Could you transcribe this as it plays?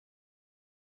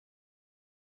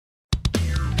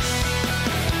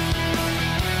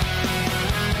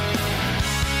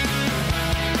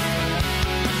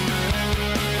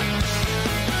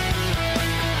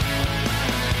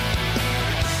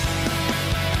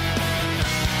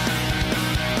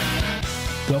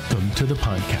Welcome to the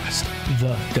podcast,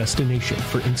 the destination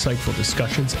for insightful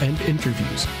discussions and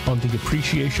interviews on the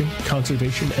appreciation,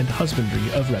 conservation, and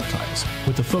husbandry of reptiles,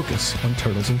 with a focus on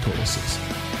turtles and tortoises.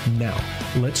 Now,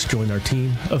 let's join our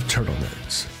team of turtle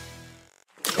nerds.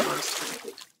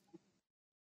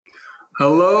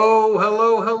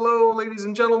 Hello, ladies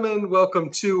and gentlemen. Welcome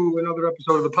to another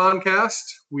episode of the podcast.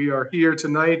 We are here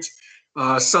tonight.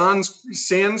 Sans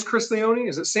Cristione.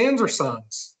 Is it Sans or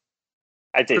Sans?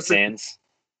 I'd say Sans.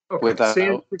 Okay,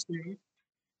 Sans Cristione.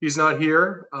 He's not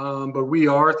here, but we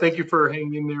are. Thank you for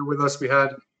hanging in there with us. We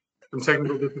had some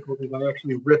technical difficulties. I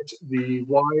actually ripped the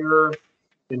wire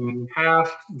in half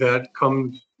that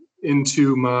comes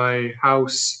into my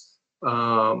house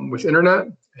with internet,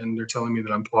 and they're telling me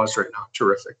that I'm paused right now.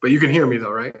 Terrific. But you can hear me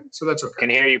though, right? So that's okay. Can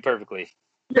hear you perfectly.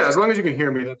 Yeah, as long as you can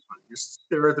hear me, that's fine. Just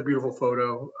stare at the beautiful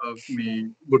photo of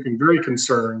me looking very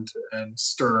concerned and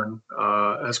stern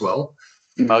as well.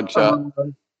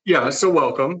 Mugshot. Yeah, so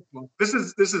welcome. This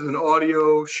is an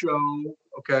audio show.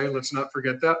 Okay, let's not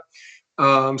forget that.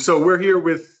 So we're here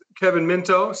with Kevin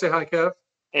Minto. Say hi, Kev.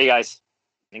 Hey guys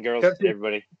and girls, Kev,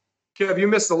 everybody. Kev, you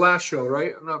missed the last show,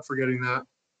 right? I'm not forgetting that.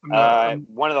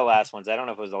 One of the last ones. I don't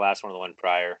know if it was the last one or the one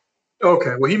prior.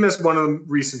 Okay, well, he missed one of the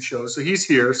recent shows, so he's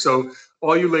here. So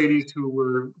all you ladies who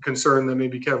were concerned that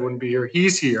maybe Kev wouldn't be here,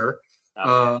 he's here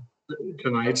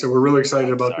tonight. So we're really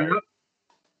excited about that.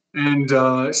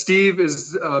 And Steve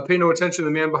is, pay no attention to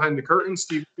the man behind the curtain.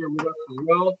 Steve's here with us as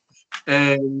well.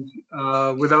 And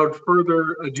without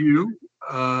further ado,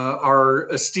 our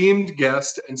esteemed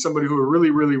guest and somebody who we're really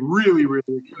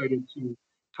excited to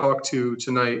talk to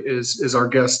tonight is our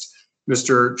guest,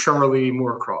 Mr. Charlie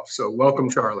Moorcroft. So welcome,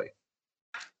 Charlie.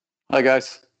 Hi,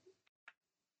 guys.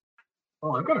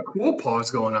 Oh, I've got a cool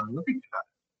pause going on. Look at that.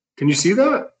 Can you see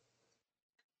that?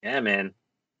 Yeah, man.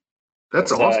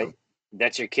 That's awesome.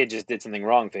 That's your kid just did something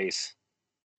wrong face.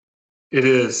 It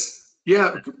is.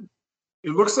 Yeah. It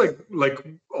looks like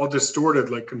all distorted,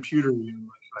 like computer. Can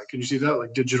you see that?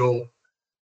 Like digital.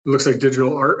 It looks like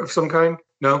digital art of some kind.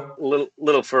 No?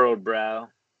 Little furrowed brow.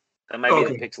 That might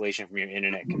be the pixelation from your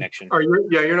internet connection.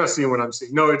 You're not seeing what I'm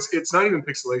seeing. No, it's not even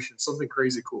pixelation. It's something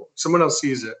crazy cool. Someone else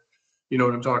sees it. You know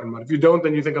what I'm talking about. If you don't,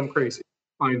 then you think I'm crazy.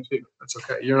 Fine too. That's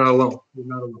okay. You're not alone. You're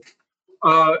not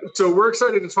alone. So we're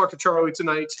excited to talk to Charlie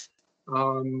tonight.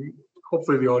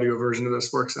 Hopefully the audio version of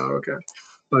this works out okay.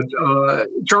 But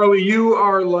Charlie, you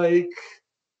are like,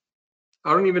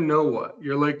 I don't even know what.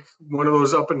 You're like one of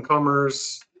those up and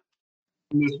comers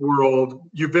in this world.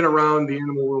 You've been around the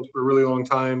animal world for a really long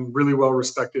time, really well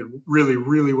respected,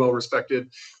 really well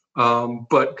respected,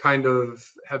 but kind of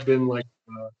have been like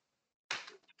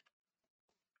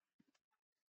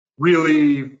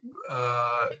really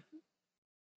hot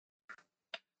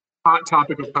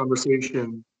topic of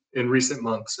conversation in recent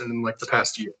months and in like the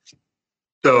past year.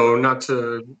 So not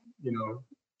to,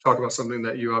 talk about something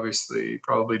that you obviously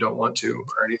probably don't want to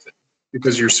or anything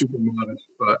because you're super modest,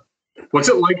 but what's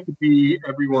it like to be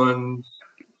everyone's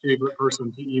favorite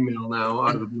person to email now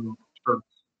out of the blue?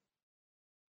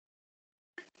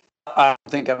 I don't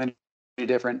think I'm any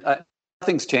different.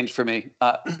 Nothing's changed for me.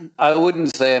 I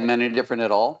wouldn't say I'm any different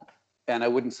at all, and I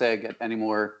wouldn't say I get any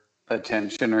more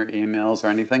attention or emails or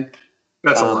anything.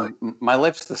 That's a lie. My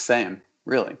life's the same,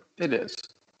 really. It is.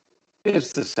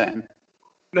 It's the same.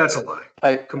 That's a lie.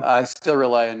 I still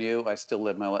rely on you. I still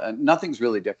live my life. Nothing's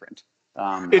really different.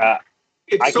 I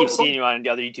keep seeing you on the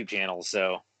other YouTube channels,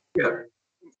 so. Yeah.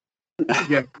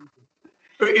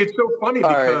 It's so funny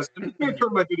because I'm going to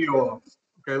turn my video off.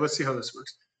 Okay, let's see how this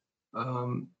works.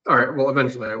 All right, well,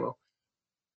 eventually I will.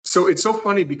 So it's so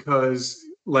funny because,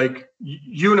 like,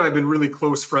 you and I have been really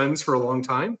close friends for a long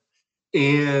time.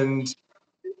 And,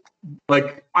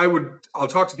 like, I'll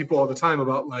talk to people all the time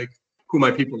about, like, who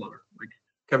my people are. Like,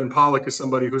 Kevin Pollack is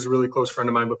somebody who's a really close friend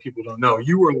of mine, but people don't know.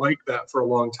 You were like that for a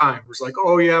long time. It was like,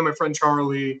 oh, yeah, my friend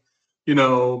Charlie,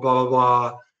 blah,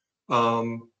 blah,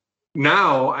 blah.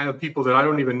 Now I have people that I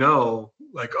don't even know,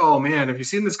 like, oh, man, have you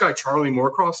seen this guy Charlie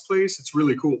Moorcroft's place? It's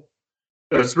really cool.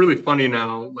 It's really funny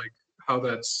now, like, how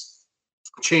that's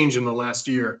changed in the last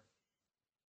year.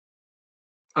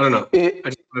 I don't know. I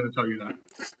just wanted to tell you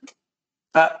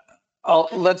that.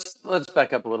 Let's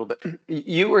back up a little bit.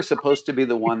 You were supposed to be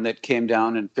the one that came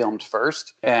down and filmed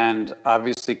first, and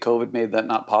obviously COVID made that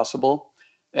not possible.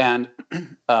 And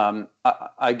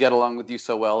I get along with you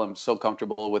so well. I'm so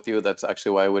comfortable with you. That's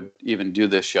actually why I would even do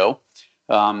this show.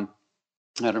 I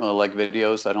don't really like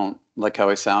videos. I don't like how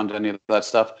I sound, any of that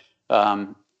stuff.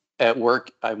 At work,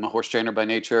 I'm a horse trainer by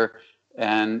nature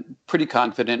and pretty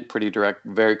confident, pretty direct,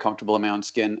 very comfortable in my own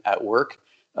skin at work.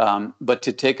 But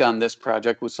to take on this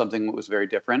project was something that was very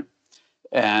different.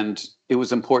 And it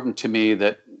was important to me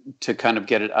that to kind of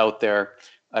get it out there,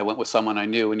 I went with someone I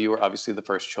knew, and you were obviously the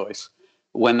first choice.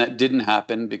 When that didn't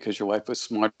happen, because your wife was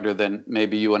smarter than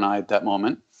maybe you and I at that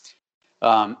moment,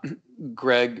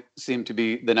 Greg seemed to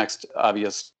be the next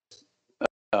obvious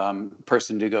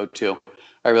person to go to.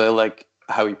 I really like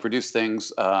how he produced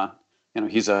things.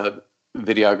 He's a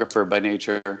videographer by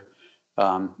nature.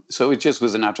 So it just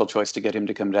was a natural choice to get him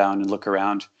to come down and look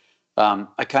around.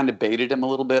 I kind of baited him a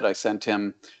little bit. I sent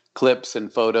him clips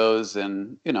and photos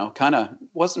and, kind of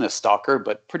wasn't a stalker,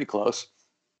 but pretty close.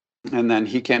 And then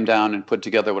he came down and put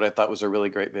together what I thought was a really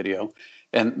great video.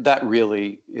 And that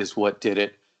really is what did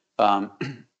it.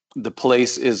 The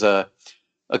place is a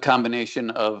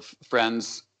combination of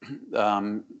friends,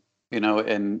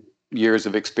 and years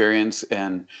of experience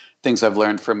and things I've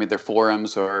learned from either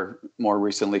forums or more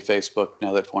recently Facebook,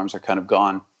 now that forums are kind of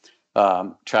gone,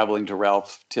 traveling to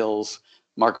Ralph Tills,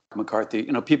 Mark McCarthy,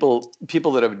 people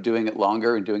that have been doing it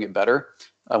longer and doing it better.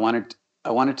 I wanted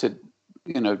to,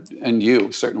 and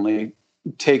you certainly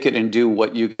take it and do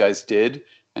what you guys did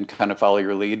and kind of follow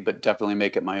your lead, but definitely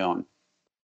make it my own,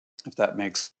 if that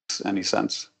makes any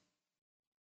sense.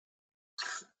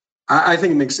 I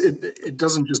think it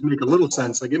doesn't just make a little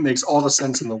sense, like it makes all the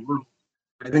sense in the world.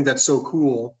 I think that's so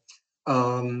cool.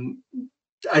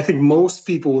 I think most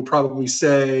people would probably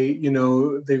say,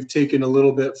 they've taken a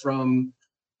little bit from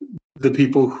the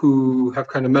people who have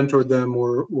kind of mentored them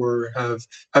or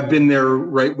have been there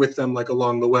right with them, like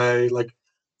along the way. Like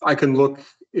I can look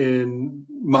in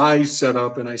my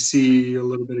setup and I see a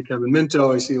little bit of Kevin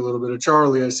Minto, I see a little bit of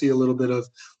Charlie, I see a little bit of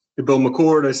Bill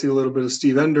McCord, I see a little bit of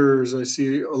Steve Enders, I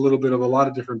see a little bit of a lot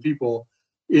of different people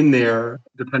in there,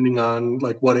 depending on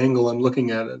like what angle I'm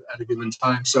looking at it at a given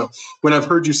time. So when I've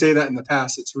heard you say that in the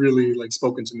past, it's really like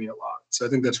spoken to me a lot. So I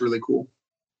think that's really cool.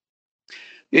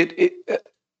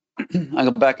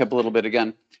 I'll back up a little bit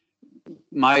again.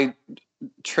 My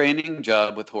training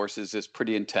job with horses is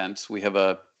pretty intense. We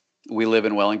live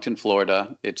in Wellington,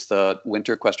 Florida. It's the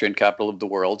winter equestrian capital of the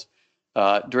world.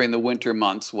 During the winter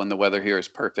months, when the weather here is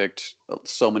perfect,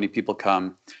 so many people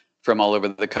come from all over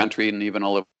the country and even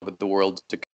all over the world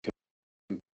to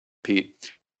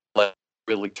compete.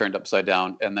 Really turned upside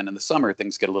down. And then in the summer,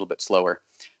 things get a little bit slower.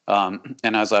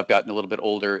 And as I've gotten a little bit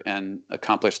older and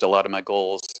accomplished a lot of my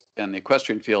goals in the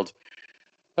equestrian field,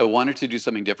 I wanted to do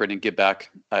something different and give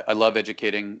back. I love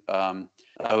educating.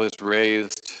 I was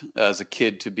raised as a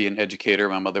kid to be an educator.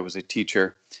 My mother was a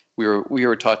teacher. We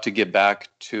were taught to give back,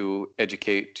 to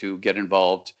educate, to get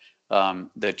involved.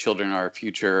 That children are our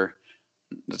future.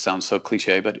 That sounds so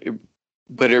cliche, but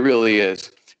it really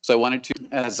is. So I wanted to,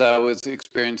 as I was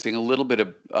experiencing a little bit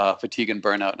of fatigue and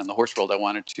burnout in the horse world, I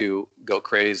wanted to go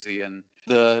crazy in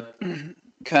the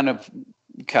kind of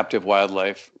captive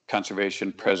wildlife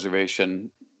conservation,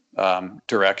 preservation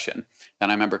direction.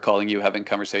 And I remember calling you, having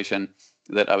conversation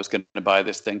that I was going to buy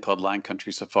this thing called Lion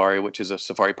Country Safari, which is a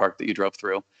safari park that you drove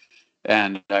through.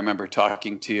 And I remember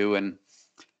talking to you, and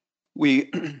we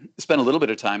spent a little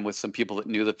bit of time with some people that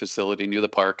knew the facility, knew the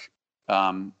park.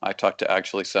 I talked to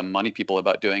actually some money people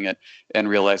about doing it and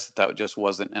realized that just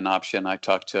wasn't an option. I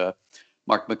talked to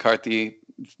Mark McCarthy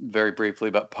very briefly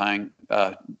about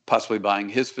possibly buying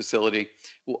his facility.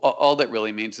 All that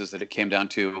really means is that it came down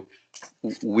to,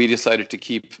 we decided to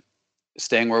keep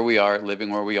staying where we are, living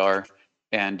where we are,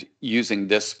 and using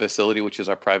this facility, which is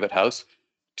our private house,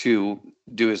 to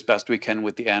do as best we can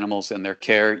with the animals and their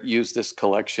care, use this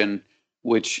collection,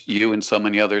 which you and so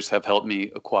many others have helped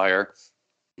me acquire,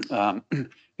 and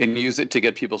use it to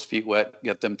get people's feet wet,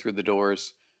 get them through the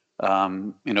doors.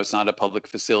 It's not a public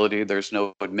facility. There's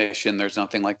no admission. There's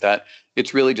nothing like that.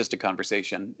 It's really just a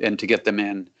conversation, and to get them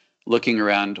in, looking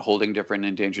around, holding different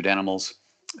endangered animals,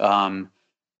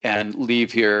 and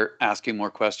leave here asking more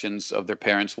questions of their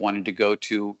parents, wanting to go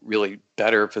to really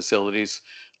better facilities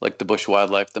like the Bush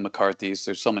Wildlife, the McCarthy's.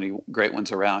 There's so many great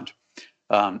ones around.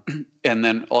 And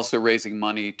then also raising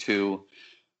money to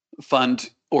fund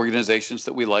organizations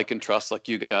that we like and trust, like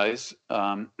you guys.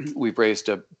 We've raised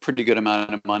a pretty good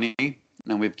amount of money,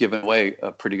 and we've given away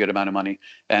a pretty good amount of money.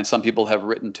 And some people have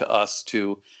written to us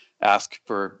to ask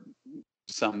for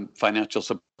some financial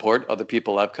support. Other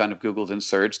people I've kind of Googled and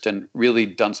searched and really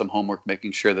done some homework,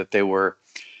 making sure that they were,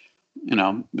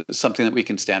 something that we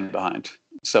can stand behind.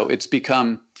 So it's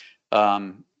become,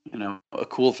 a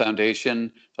cool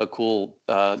foundation, a cool,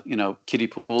 kiddie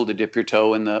pool to dip your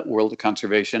toe in the world of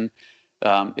conservation.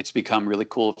 It's become really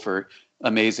cool for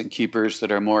amazing keepers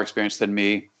that are more experienced than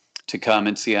me to come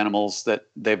and see animals that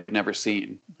they've never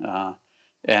seen,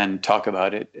 and talk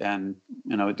about it. And,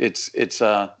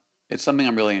 it's something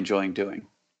I'm really enjoying doing.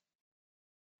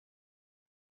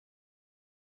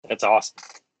 That's awesome.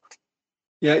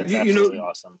 Yeah, That's you know, absolutely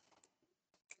awesome.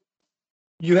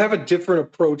 you have a different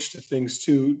approach to things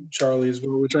too, Charlie, as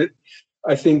well, which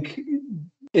I think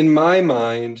in my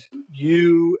mind,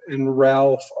 you and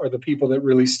Ralph are the people that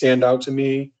really stand out to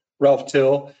me, Ralph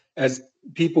Till, as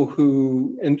people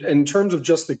who, in terms of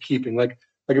just the keeping, like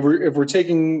if we're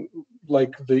taking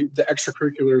like the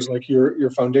extracurriculars, like your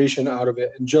foundation out of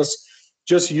it, and just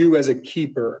you as a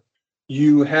keeper,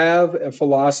 you have a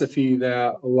philosophy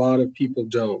that a lot of people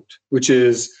don't, which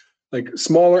is like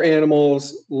smaller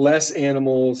animals, less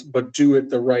animals, but do it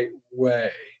the right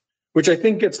way, which I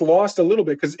think gets lost a little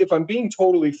bit. Because if I'm being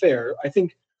totally fair, I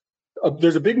think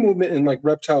there's a big movement in like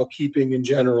reptile keeping in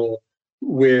general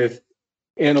with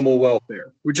animal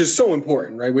welfare, which is so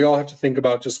important, right? We all have to think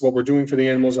about just what we're doing for the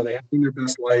animals. Are they having their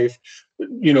best life?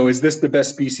 You know, is this the best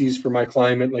species for my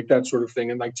climate? Like that sort of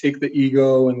thing. And like take the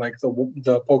ego and like the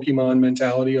Pokemon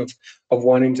mentality of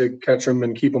wanting to catch them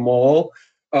and keep them all,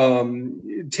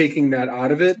 taking that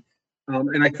out of it.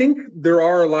 And I think there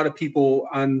are a lot of people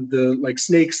on the like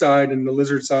snake side and the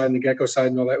lizard side and the gecko side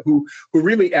and all that who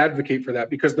really advocate for that,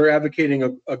 because they're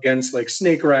advocating against like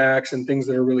snake racks and things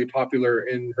that are really popular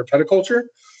in herpetoculture.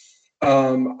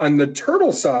 On the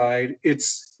turtle side,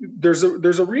 there's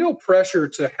a real pressure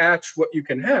to hatch what you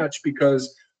can hatch,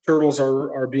 because turtles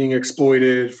are being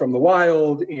exploited from the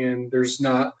wild, and there's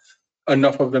not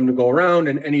enough of them to go around.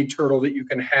 And any turtle that you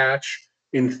can hatch,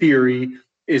 in theory,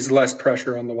 is less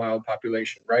pressure on the wild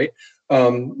population, right?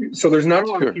 So there's not a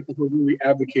lot of people who are really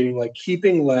advocating like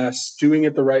keeping less, doing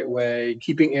it the right way,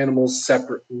 keeping animals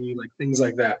separately, like things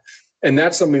like that. And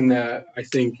that's something that I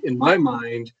think, in my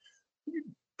mind,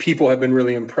 people have been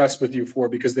really impressed with you for,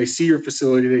 because they see your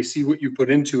facility, they see what you put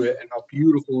into it, and how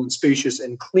beautiful and spacious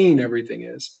and clean everything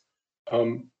is.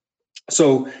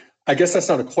 So I guess that's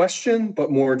not a question,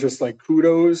 but more just like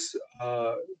kudos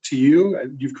to you.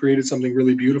 You've created something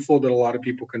really beautiful that a lot of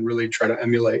people can really try to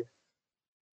emulate.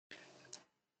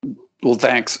 Well,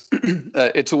 thanks.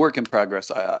 It's a work in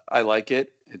progress. I like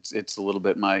it. It's a little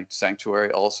bit my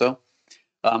sanctuary also.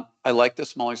 I like the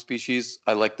smaller species.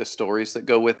 I like the stories that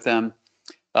go with them.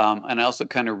 And I also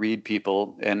kind of read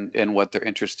people and what they're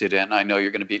interested in. I know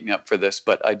you're going to beat me up for this,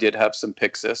 but I did have some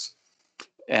Pyxis.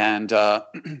 And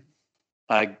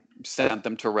I sent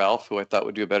them to Ralph, who I thought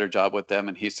would do a better job with them,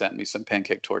 and he sent me some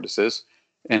pancake tortoises.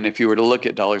 And if you were to look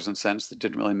at dollars and cents, that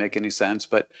didn't really make any sense.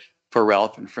 But for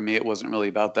Ralph and for me, it wasn't really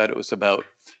about that. It was about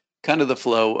kind of the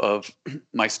flow of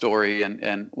my story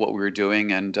and what we were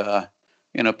doing. And,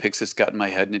 Pyxis got in my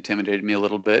head and intimidated me a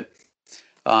little bit.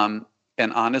 And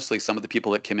honestly, some of the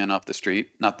people that came in off the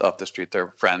street, not off the street,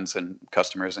 they're friends and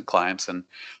customers and clients and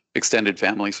extended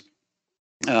families.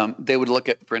 They would look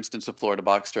at, for instance, a Florida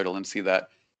box turtle and see that.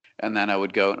 And then I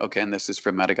would go, okay, and this is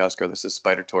from Madagascar. This is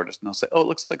spider tortoise. And they'll say, oh, it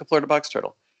looks like a Florida box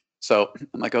turtle. So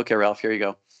I'm like, okay, Ralph, here you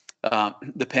go.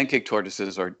 The pancake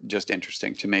tortoises are just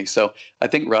interesting to me. So I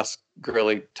think Russ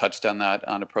Gurley touched on that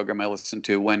on a program I listened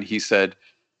to when he said,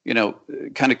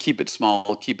 kind of keep it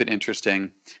small, keep it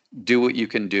interesting, do what you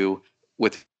can do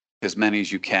with as many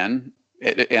as you can.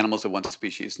 Animals of one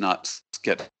species, not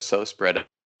get so spread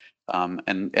out.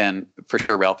 And for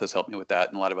sure, Ralph has helped me with that,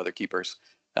 and a lot of other keepers.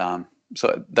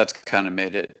 So that's kind of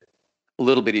made it a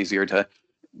little bit easier to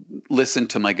listen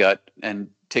to my gut and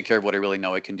take care of what I really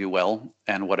know I can do well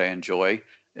and what I enjoy,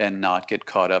 and not get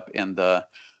caught up in the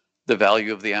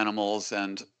value of the animals.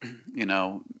 And,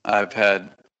 I've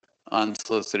had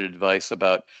unsolicited advice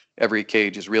about every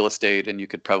cage is real estate and you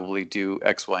could probably do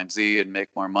X, Y, and Z and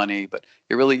make more money. But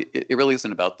it really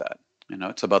isn't about that.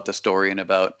 It's about the story and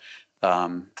about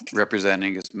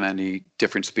representing as many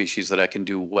different species that I can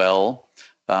do well,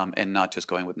 and not just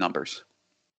going with numbers.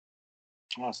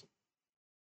 Awesome.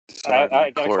 I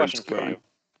got a question for you.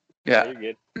 Yeah.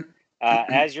 Very good.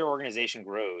 As your organization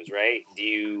grows, right? Do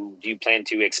you plan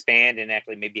to expand and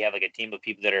actually maybe have like a team of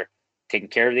people that are taking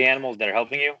care of the animals that are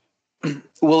helping you?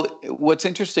 Well, what's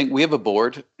interesting, we have a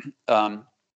board, and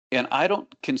I don't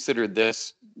consider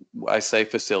this, I say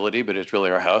facility, but it's really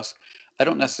our house. I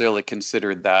don't necessarily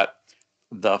consider that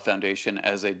the foundation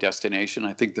as a destination.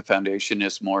 I think the foundation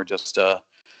is more just an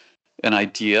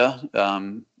idea.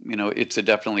 It's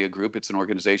definitely a group, it's an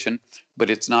organization, but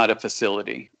it's not a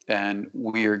facility. And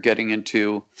we're getting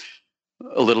into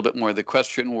a little bit more of the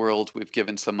equestrian world. We've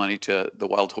given some money to the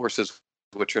wild horses,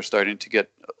 which are starting to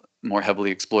get more heavily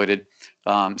exploited,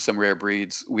 some rare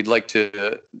breeds. We'd like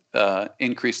to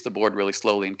increase the board really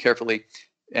slowly and carefully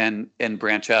and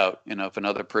branch out. If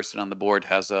another person on the board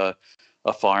has a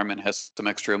farm and has some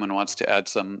extra room and wants to add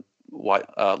some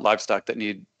livestock that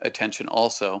need attention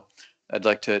also, I'd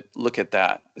like to look at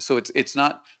that. So it's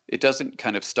not, it doesn't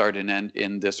kind of start and end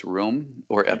in this room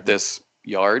or at this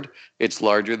yard. It's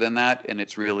larger than that, and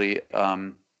it's really,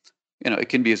 it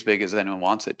can be as big as anyone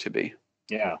wants it to be.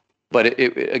 Yeah. But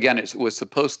it was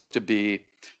supposed to be,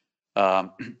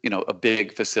 a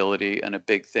big facility and a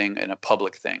big thing and a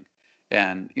public thing,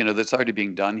 and that's already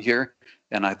being done here.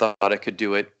 And I thought I could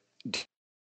do it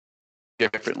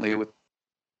differently.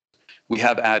 We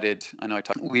have added. I know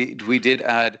we did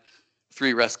add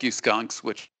 3 rescue skunks,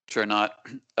 which are not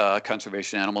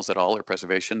conservation animals at all or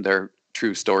preservation. They're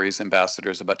true stories,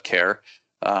 ambassadors about care.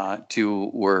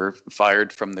 2 were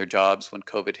fired from their jobs when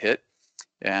COVID hit.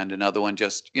 And another one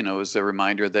just, is a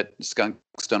reminder that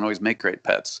skunks don't always make great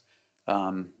pets.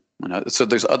 So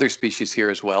there's other species here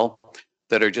as well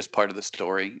that are just part of the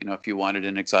story. If you wanted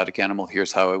an exotic animal,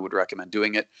 here's how I would recommend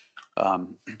doing it.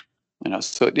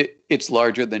 So it's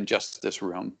larger than just this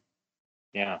room.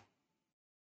 Yeah.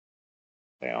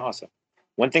 Yeah, awesome.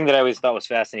 One thing that I always thought was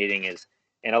fascinating is,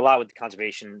 and a lot with the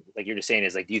conservation, like you're just saying,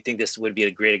 is like, do you think this would be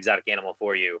a great exotic animal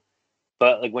for you?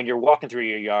 But like when you're walking through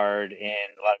your yard, and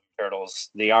a lot of turtles,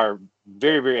 they are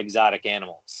very, very exotic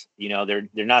animals. They're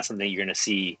not something you're going to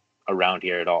see around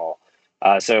here at all.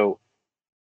 So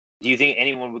do you think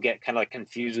anyone would get kind of like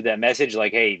confused with that message?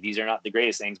 Like, hey, these are not the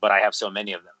greatest things, but I have so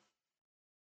many of them.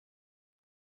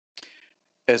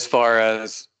 As far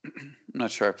as, I'm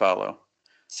not sure I follow.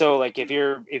 So like if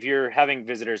you're having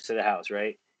visitors to the house,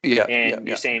 right? Yeah. And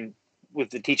you're saying with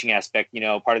the teaching aspect,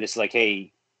 part of this is like,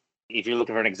 hey, if you're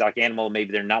looking for an exotic animal,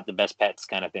 maybe they're not the best pets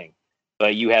kind of thing,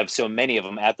 but you have so many of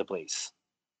them at the place,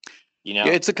 Yeah,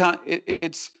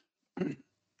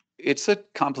 it's a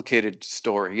complicated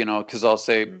story, because I'll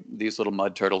say these little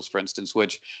mud turtles, for instance,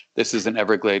 which this is an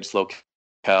Everglades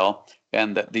locale,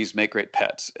 and that these make great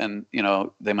pets. And,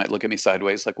 they might look at me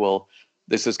sideways like, well,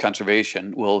 this is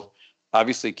conservation. Well,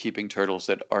 obviously keeping turtles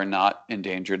that are not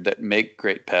endangered, that make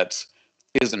great pets,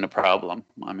 isn't a problem.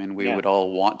 I mean, we would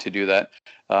all want to do that.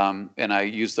 And I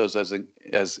use those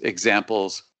as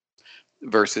examples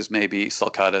versus maybe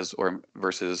sulcatas or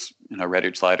versus,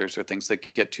 red-eared sliders or things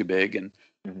that get too big and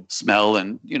smell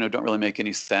and, don't really make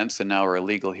any sense and now are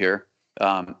illegal here.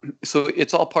 So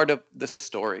it's all part of the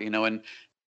story,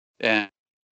 and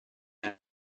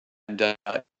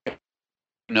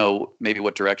maybe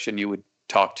what direction you would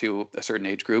talk to a certain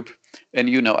age group. And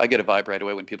I get a vibe right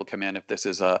away when people come in, if this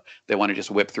is they want to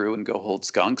just whip through and go hold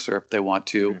skunks, or if they want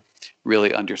to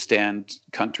really understand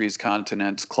countries,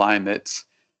 continents, climates,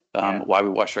 why we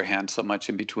wash our hands so much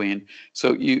in between.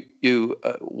 So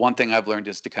one thing I've learned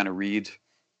is to kind of read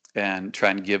and try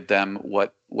and give them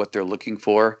what they're looking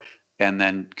for, and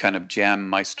then kind of jam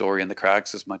my story in the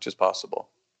cracks as much as possible.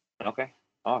 Okay,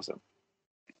 awesome.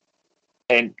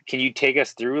 And can you take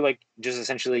us through like just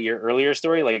essentially your earlier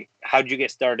story? Like, how did you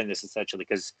get started in this essentially?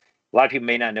 Because a lot of people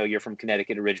may not know you're from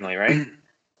Connecticut originally, right?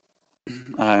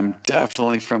 I'm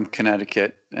definitely from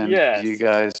Connecticut, and you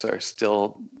guys are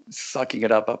still sucking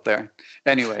it up there.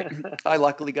 Anyway, I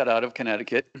luckily got out of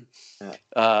Connecticut.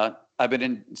 I've been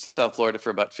in South Florida for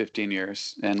about 15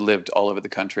 years and lived all over the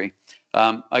country.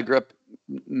 I grew up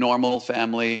normal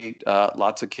family,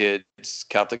 lots of kids,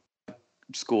 Catholic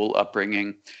school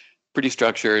upbringing, pretty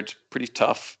structured, pretty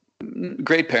tough,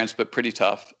 great parents, but pretty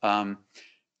tough.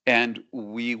 And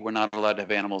we were not allowed to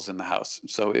have animals in the house.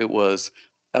 So it was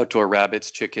outdoor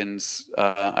rabbits, chickens,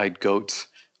 I had goats.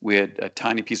 We had a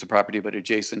tiny piece of property, but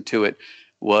adjacent to it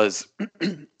was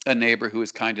a neighbor who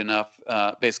was kind enough,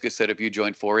 basically said, if you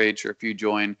join 4-H or if you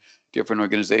join different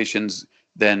organizations,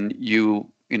 then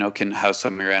you can house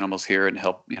some of your animals here and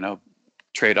help,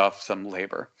 trade off some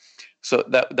labor. So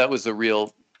that was a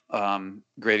real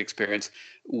great experience.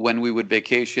 When we would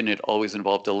vacation, it always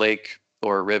involved a lake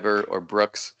or a river or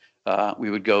brooks. We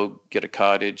would go get a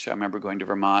cottage. I remember going to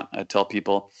Vermont. I'd tell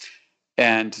people,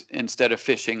 and instead of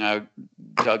fishing, I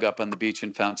dug up on the beach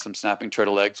and found some snapping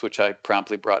turtle eggs, which I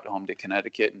promptly brought home to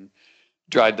Connecticut and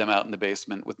dried them out in the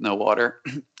basement with no water.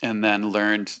 And then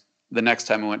learned the next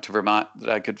time I went to Vermont that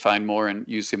I could find more and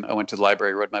use them. I went to the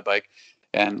library, rode my bike,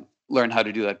 and learned how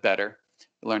to do that better.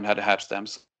 Learned how to hatch them.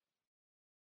 So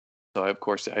of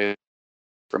course, I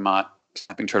Vermont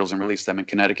snapping turtles and released them in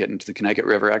Connecticut into the Connecticut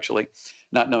River, actually,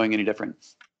 not knowing any different.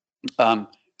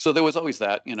 So there was always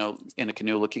that, in a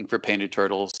canoe looking for painted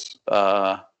turtles,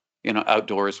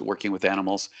 outdoors working with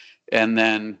animals. And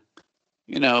then,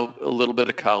 a little bit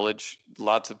of college,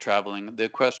 lots of traveling. The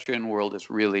equestrian world is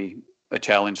really a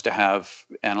challenge to have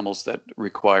animals that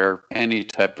require any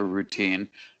type of routine.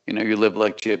 You live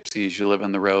like gypsies, you live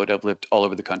on the road. I've lived all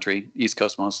over the country, East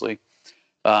Coast mostly.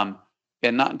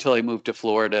 And not until I moved to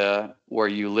Florida, where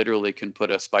you literally can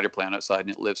put a spider plant outside and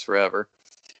it lives forever,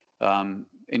 and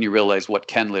you realize what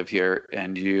can live here,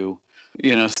 and you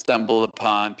stumble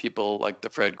upon people like the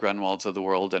Fred Grunwalds of the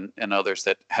world and others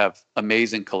that have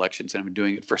amazing collections and have been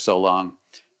doing it for so long,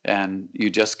 and you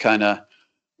just kind of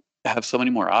have so many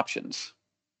more options.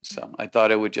 So I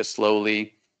thought I would just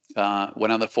slowly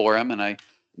went on the forum, and I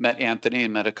met Anthony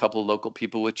and met a couple of local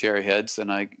people with cherry heads,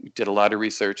 and I did a lot of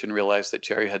research and realized that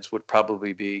cherry heads would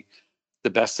probably be the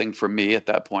best thing for me at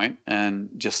that point, and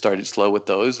just started slow with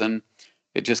those, and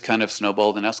it just kind of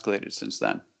snowballed and escalated since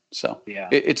then. So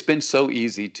it's been so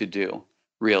easy to do,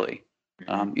 really.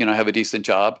 I have a decent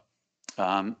job.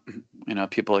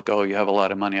 People are like, oh, you have a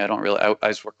lot of money. I don't really. I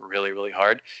just work really, really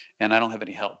hard, and I don't have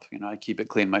any help. I keep it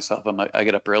clean myself. I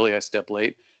get up early. I stay up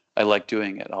late. I like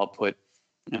doing it. I'll put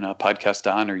a podcast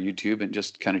on or YouTube and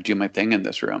just kind of do my thing in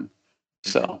this room.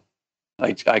 So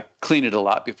I clean it a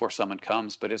lot before someone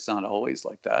comes, but it's not always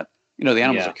like that. The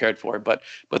animals are cared for, but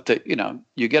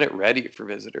you get it ready for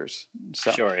visitors.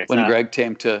 So when Greg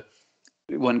came to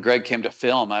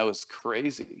film, I was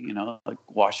crazy, like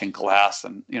washing glass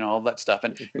and, all that stuff.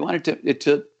 And we wanted it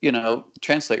to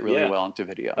translate really well into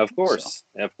video. Of course.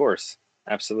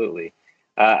 Absolutely.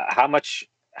 How much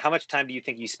time do you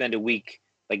think you spend a week,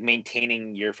 like,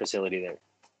 maintaining your facility there?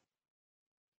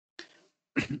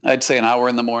 I'd say an hour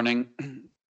in the morning,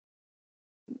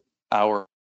 hour.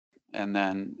 And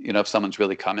then, if someone's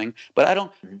really coming, but I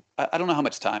don't know how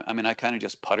much time. I mean, I kind of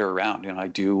just putter around, I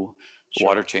do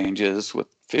water changes with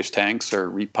fish tanks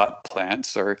or repot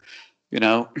plants or,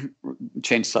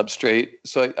 change substrate.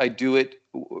 So I do it.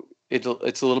 It's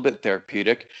a little bit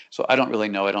therapeutic. So I don't really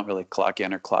know. I don't really clock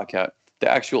in or clock out.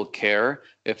 The actual care,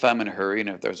 if I'm in a hurry and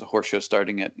if there's a horse show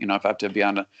starting at, if I have to be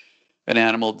on an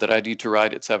animal that I need to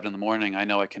ride at 7 a.m, I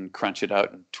know I can crunch it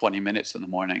out in 20 minutes in the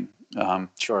morning. And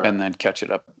then catch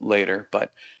it up later.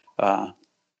 But, I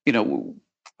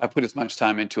put as much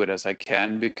time into it as I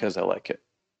can because I like it.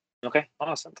 Okay,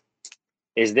 awesome.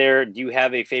 Do you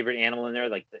have a favorite animal in there,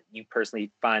 like, that you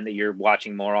personally find that you're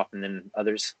watching more often than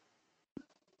others?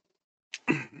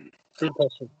 Good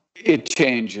question. It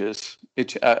changes.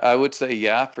 I would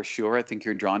say, for sure. I think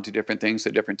you're drawn to different things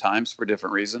at different times for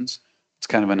different reasons. It's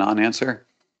kind of a non-answer.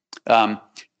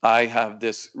 I have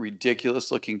this ridiculous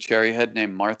looking cherry head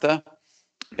named Martha.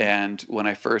 And when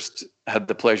I first had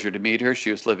the pleasure to meet her,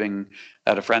 she was living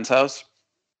at a friend's house.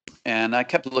 And I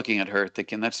kept looking at her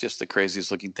thinking, that's just the craziest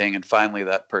looking thing. And finally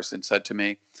that person said to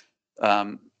me,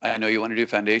 I know you want to do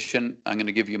foundation. I'm going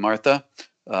to give you Martha.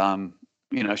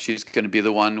 She's going to be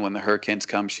the one when the hurricanes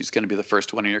come. She's going to be the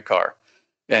first one in your car.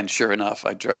 And sure enough,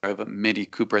 I drove a Mini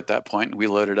Cooper at that point, and we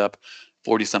loaded up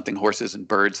 40-something horses and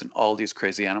birds and all these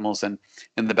crazy animals. And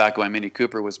in the back of my Mini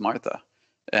Cooper was Martha.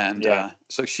 And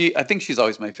so I think she's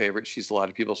always my favorite. She's a lot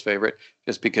of people's favorite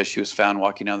just because she was found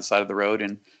walking down the side of the road.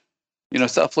 And,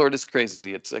 South Florida is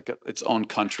crazy. It's like its own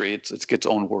country. It's its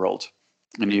own world.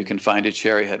 And you can find a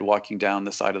cherry head walking down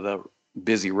the side of the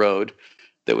busy road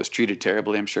that was treated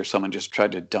terribly. I'm sure someone just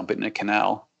tried to dump it in a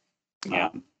canal.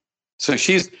 So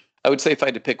I would say if I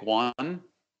had to pick one,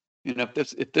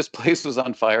 if this place was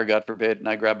on fire, God forbid, and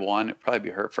I grab one, it'd probably be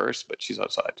her first, but she's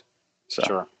outside. So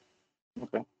sure.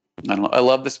 Okay. I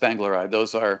love the Spangler eye.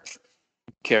 Those are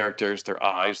characters, their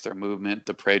eyes, their movement,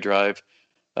 the prey drive,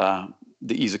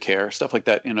 the ease of care, stuff like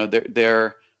that.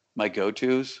 They're my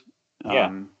go-tos.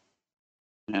 But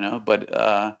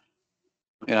I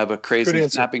have a crazy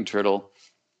snapping turtle.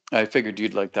 I figured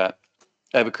you'd like that.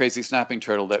 I have a crazy snapping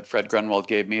turtle that Fred Grunwald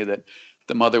gave me that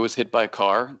the mother was hit by a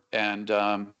car, and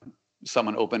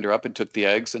someone opened her up and took the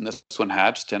eggs, and this one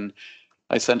hatched, and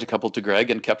I sent a couple to Greg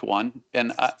and kept one.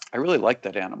 And I really like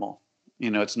that animal.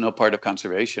 It's no part of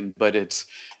conservation, but it's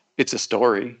a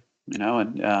story,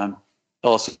 and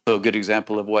also a good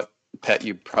example of what pet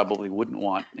you probably wouldn't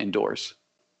want indoors.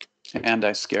 And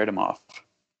I scared him off.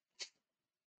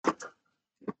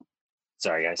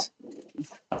 Sorry, guys.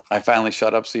 I finally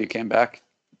shut up so you came back.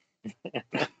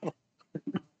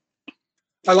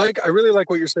 I really like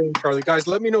what you're saying, Charlie. Guys,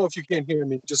 let me know if you can't hear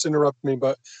me. Just interrupt me,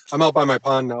 but I'm out by my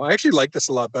pond now. I actually like this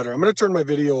a lot better. I'm going to turn my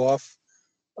video off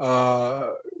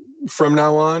from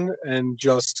now on and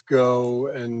just go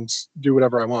and do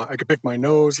whatever I want. I could pick my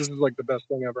nose. This is like the best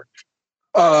thing ever.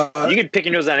 You can pick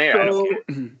your nose on air. I don't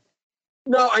care.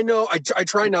 No, I know. I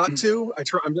try not to.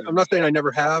 I'm not saying I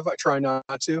never have. I try not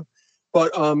to.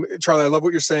 But Charlie, I love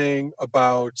what you're saying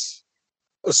about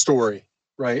a story.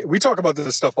 Right. We talk about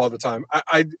this stuff all the time.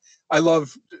 I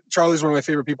love Charlie's one of my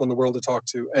favorite people in the world to talk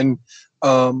to. And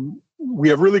we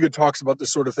have really good talks about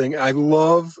this sort of thing. I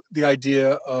love the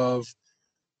idea of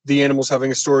the animals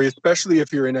having a story, especially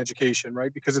if you're in education,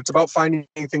 right? Because it's about finding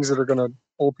things that are going to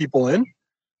pull people in.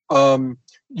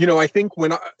 I think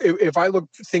if I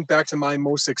think back to my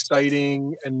most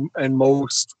exciting and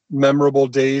most memorable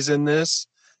days in this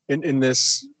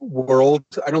world,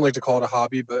 I don't like to call it a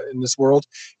hobby, but in this world,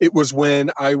 it was when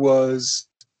I was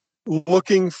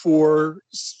looking for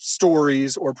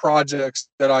stories or projects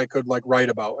that I could like write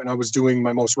about, and I was doing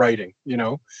my most writing.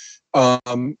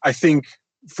 I think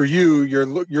for you, you're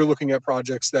looking at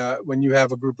projects that when you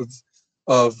have a group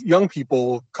of young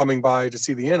people coming by to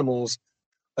see the animals,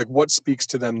 like what speaks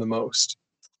to them the most.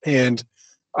 And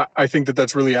I think that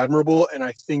that's really admirable, and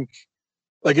I think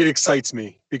like it excites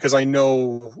me because I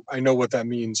know what that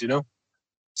means,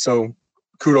 so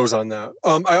kudos on that.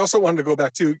 I also wanted to go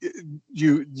back to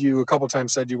you a couple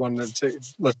times said you wanted to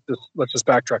let's just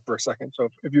backtrack for a second. So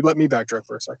if you let me backtrack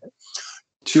for a second.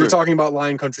 Sure. You were talking about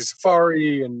Lion Country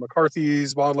Safari and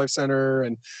McCarthy's Wildlife Center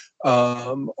and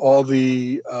all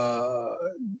the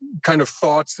kind of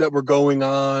thoughts that were going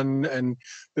on and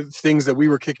the things that we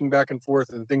were kicking back and forth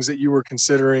and things that you were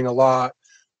considering a lot.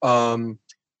 And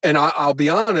I'll be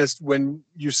honest, when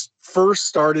you first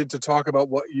started to talk about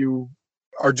what you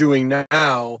are doing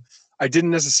now, I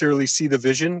didn't necessarily see the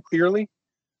vision clearly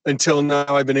until now.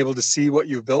 I've been able to see what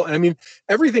you've built. And I mean,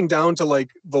 everything down to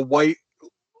like the white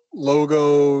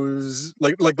logos,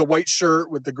 like the white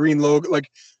shirt with the green logo, like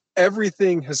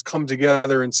everything has come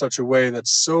together in such a way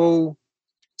that's so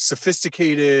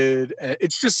sophisticated.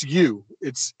 It's just you.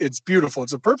 It's beautiful.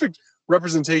 It's a perfect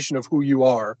representation of who you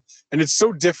are, and it's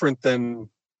so different than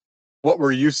what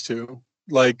we're used to.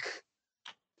 Like,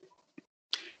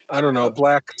 I don't know,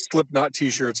 black Slipknot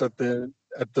t-shirts at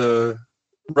the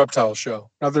reptile show.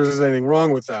 Not that there's anything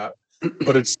wrong with that,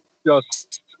 but it's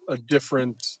just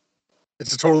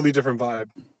it's a totally different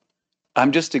vibe.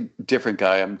 I'm just a different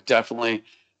guy. I'm definitely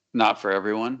not for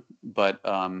everyone, but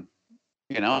I'm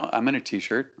in a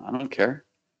t-shirt. I don't care.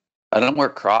 I don't wear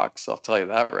Crocs, I'll tell you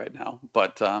that right now.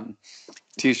 But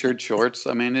t-shirt, shorts,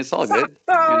 I mean, it's all good.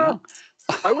 I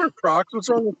wear Crocs. What's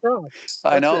wrong with Crocs?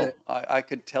 I know. I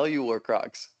could tell you wear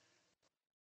Crocs.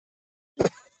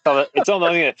 It's all the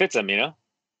only thing that fits them,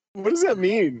 What does that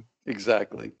mean?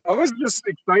 Exactly. I was just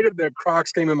excited that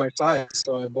Crocs came in my size,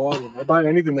 so I bought them. I buy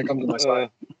anything that comes in my size.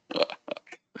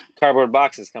 Cardboard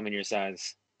boxes come in your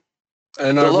size.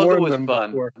 And the I've logo worn was them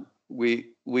fun. before.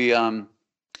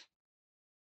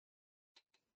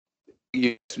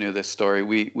 You knew this story.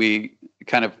 We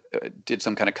kind of did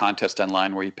some kind of contest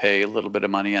online where you pay a little bit of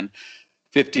money and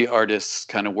 50 artists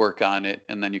kind of work on it,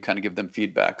 and then you kind of give them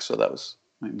feedback. So that was,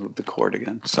 I moved the cord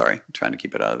again. Sorry, I'm trying to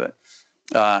keep it out of it.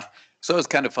 So it was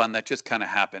kind of fun. That just kind of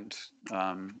happened.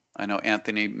 I know,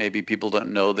 Anthony, maybe people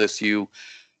don't know this. You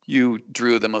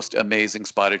drew the most amazing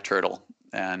spotted turtle,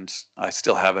 and I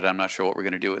still have it. I'm not sure what we're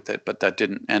going to do with it, but that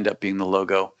didn't end up being the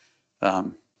logo.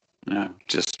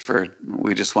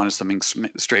 We just wanted something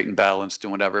straight and balanced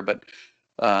and whatever. But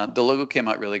the logo came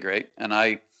out really great.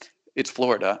 And it's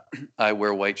Florida. I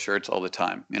wear white shirts all the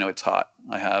time. It's hot.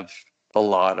 I have a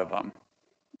lot of them.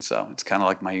 So it's kind of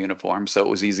like my uniform. So it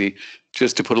was easy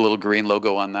just to put a little green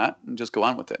logo on that and just go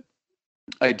on with it.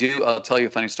 I'll tell you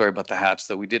a funny story about the hats,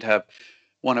 though. We did have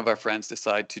one of our friends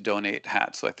decide to donate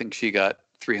hats. So I think she got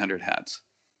 300 hats.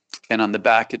 And on the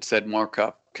back, it said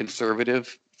Moorkop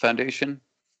Conservative Foundation.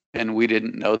 And we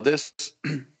didn't know this.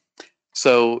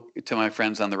 So to my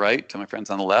friends on the right, to my friends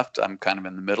on the left, I'm kind of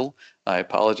in the middle. I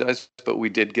apologize, but we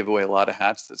did give away a lot of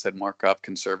hats that said Moorkop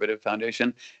Conservative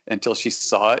Foundation until she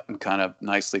saw it and kind of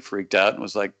nicely freaked out and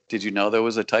was like, "Did you know there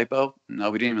was a typo?"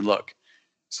 No, we didn't even look.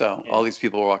 So all these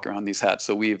people were walking around these hats.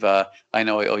 So I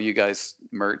know I owe you guys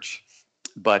merch,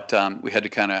 but we had to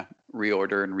kind of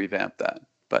reorder and revamp that.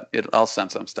 But I'll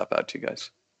send some stuff out to you guys.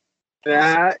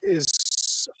 That is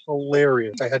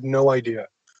hilarious. I had no idea.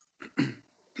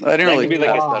 I didn't really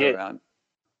pass that around.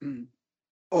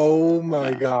 Oh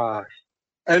my gosh.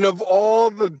 And of all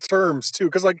the terms too,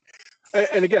 because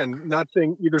and again, not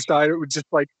saying either side, it was just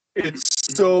like, it's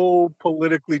so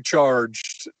politically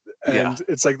charged and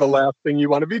it's like the last thing you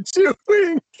want to be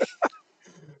doing.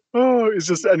 Oh, it's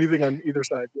just anything on either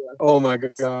side. Yeah. Oh my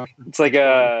gosh. It's like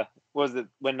what was it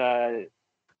when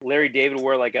Larry David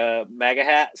wore like a MAGA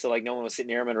hat, so like no one was sitting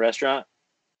near him in a restaurant?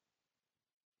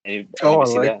 And I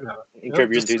like that.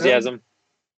 Curb Your Enthusiasm.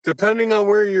 Depending on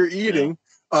where you're eating,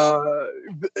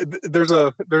 there's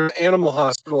an animal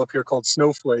hospital up here called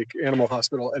Snowflake Animal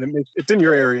Hospital, and it's in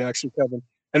your area actually, Kevin.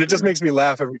 And it just makes me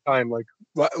laugh every time.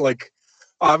 Like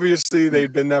obviously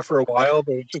they'd been there for a while,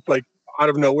 but it's just like out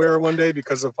of nowhere one day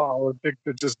because of politics,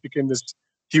 it just became this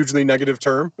hugely negative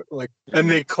term.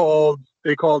 And they called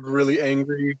really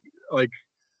angry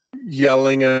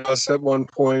yelling at us at one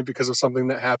point because of something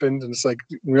that happened, and it's like,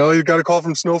 really, you got a call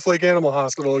from Snowflake Animal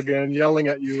Hospital again, yelling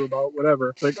at you about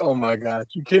whatever. Like, oh my gosh,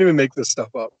 you can't even make this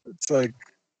stuff up. It's like,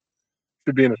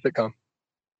 should be in a sitcom.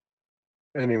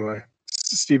 Anyway,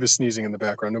 Steve is sneezing in the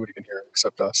background. Nobody can hear it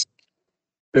except us.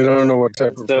 They don't know what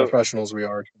type of professionals we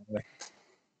are.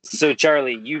 So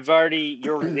Charlie,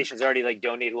 your organization's already like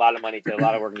donated a lot of money to a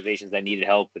lot of organizations that needed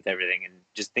help with everything and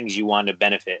just things you wanted to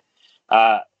benefit.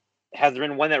 Has there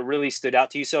been one that really stood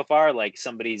out to you so far? Like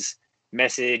somebody's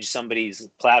message, somebody's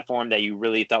platform that you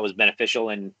really thought was beneficial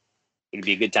and it'd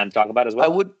be a good time to talk about as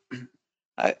well?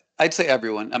 I'd say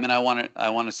everyone. I mean, I want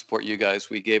to support you guys.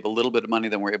 We gave a little bit of money,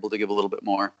 then we're able to give a little bit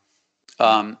more.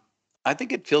 I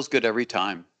think it feels good every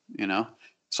time, you know.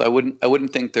 So I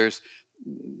wouldn't think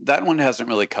that one hasn't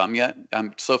really come yet.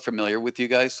 I'm so familiar with you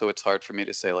guys, so it's hard for me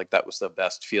to say like that was the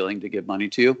best feeling to give money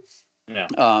to you.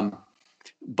 Yeah.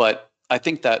 But I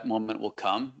think that moment will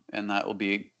come, and that will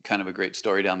be kind of a great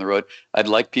story down the road. I'd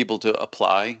like people to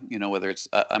apply, you know, whether it's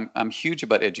I'm huge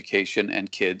about education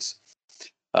and kids.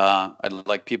 I'd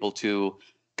like people to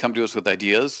come to us with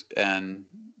ideas and,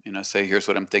 you know, say, here's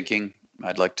what I'm thinking.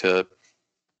 I'd like to,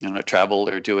 you know, travel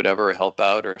or do whatever, or help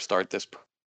out or start this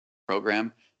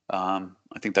program.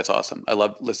 I think that's awesome. I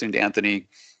love listening to Anthony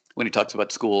when he talks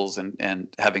about schools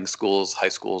and having schools, high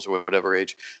schools or whatever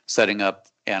age, setting up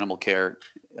animal care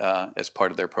as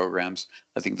part of their programs.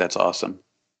 I think that's awesome.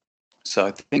 So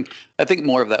I think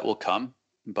more of that will come,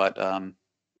 but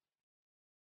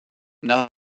nothing.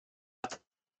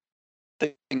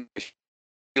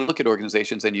 You look at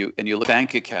organizations and you look at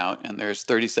bank account and there's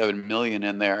 37 million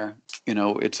in there, you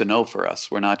know, it's a no for us.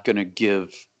 We're not going to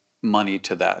give money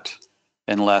to that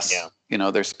unless, you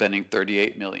know, they're spending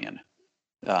 38 million,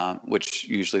 which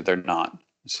usually they're not.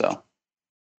 So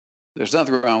there's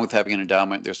nothing wrong with having an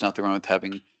endowment. There's nothing wrong with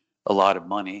having a lot of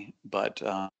money, but,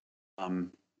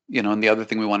 you know, and the other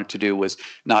thing we wanted to do was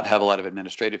not have a lot of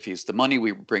administrative fees. The money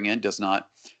we bring in does not,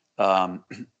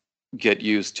 get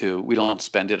used to, we don't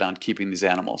spend it on keeping these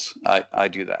animals. I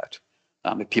do that.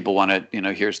 If people want to, you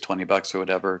know, here's $20 or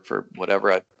whatever for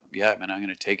whatever, I'm going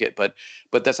to take it. But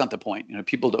that's not the point. You know,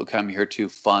 people don't come here to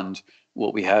fund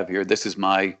what we have here. This is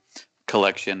my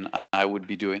collection. I would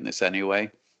be doing this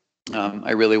anyway.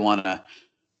 I really want to,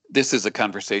 this is a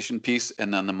conversation piece,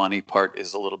 and then the money part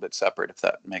is a little bit separate, if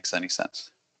that makes any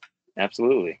sense.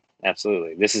 Absolutely.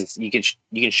 This is, you can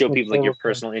show people like your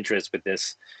personal interest with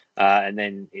this. And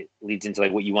then it leads into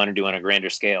like what you want to do on a grander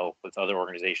scale with other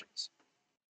organizations.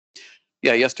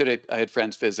 Yeah, yesterday I had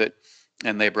friends visit,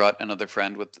 and they brought another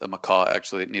friend with a macaw.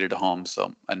 Actually, it needed a home,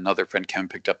 so another friend came and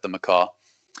picked up the macaw.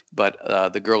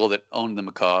 But the girl that owned the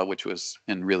macaw, which was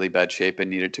in really bad shape and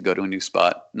needed to go to a new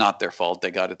spot, not their fault, they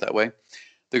got it that way.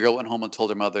 The girl went home and told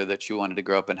her mother that she wanted to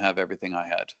grow up and have everything I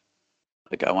had.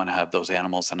 Like, I want to have those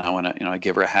animals, and I want to, you know, I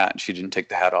give her a hat, and she didn't take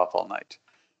the hat off all night.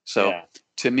 So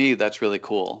to me, that's really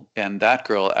cool. And that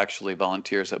girl actually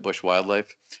volunteers at Bush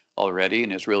Wildlife already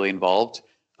and is really involved.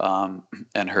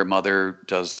 And her mother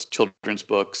does children's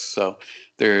books. So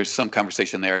there's some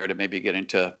conversation there to maybe get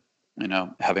into, you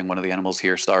know, having one of the animals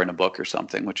here star in a book or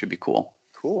something, which would be cool.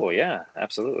 Cool. Yeah,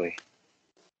 absolutely.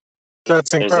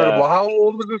 That's incredible. How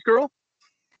old was this girl?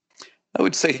 I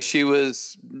would say she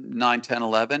was 9, 10,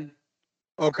 11.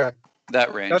 Okay.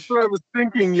 That range. That's what I was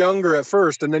thinking, younger at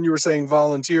first, and then you were saying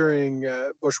volunteering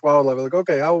at Bush Wildlife. Like,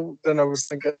 okay, how? Then I was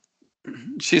thinking,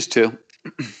 she's 2.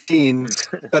 Teens.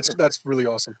 That's really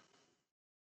awesome.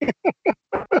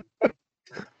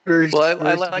 Very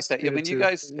I like that. I mean, you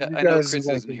guys. I know Chris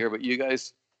isn't here, but you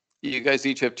guys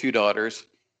each have 2 daughters.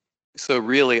 So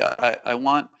really, I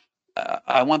want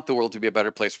the world to be a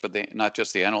better place for not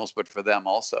just the animals, but for them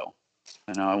also.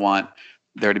 You know, I want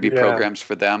there to be programs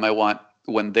for them. I want,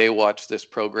 when they watch this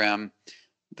program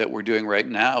that we're doing right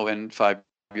now in 5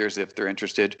 years, if they're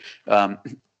interested,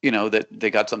 you know, that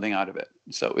they got something out of it.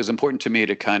 So it was important to me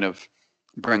to kind of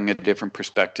bring a different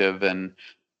perspective and,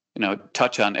 you know,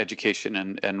 touch on education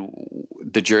and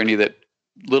the journey that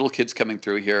little kids coming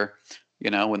through here, you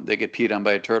know, when they get peed on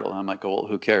by a turtle. And I'm like, oh, well,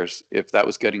 who cares? If that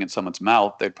was getting in someone's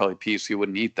mouth, they'd probably pee so you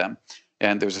wouldn't eat them.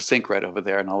 And there's a sink right over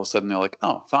there. And all of a sudden they're like,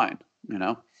 oh, fine, you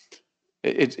know.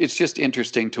 It's just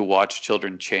interesting to watch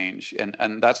children change.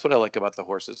 And that's what I like about the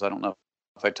horses. I don't know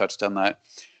if I touched on that.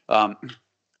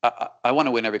 I want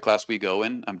to win every class we go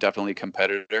in. I'm definitely a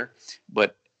competitor.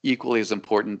 But equally as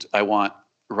important, I want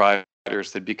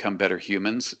riders that become better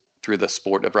humans through the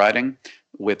sport of riding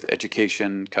with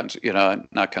education, you know,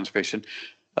 not conservation,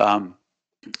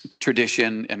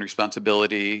 tradition and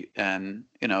responsibility and,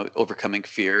 you know, overcoming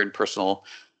fear and personal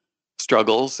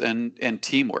struggles and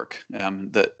teamwork.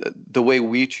 The way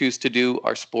we choose to do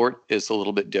our sport is a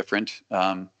little bit different.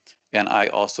 And I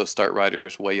also start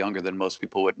riders way younger than most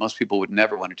people would. Most people would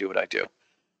never want to do what I do.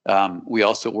 We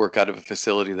also work out of a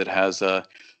facility that has a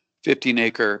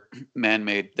 15-acre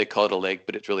man-made, they call it a lake,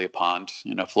 but it's really a pond.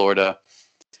 Florida,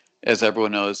 as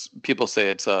everyone knows, people say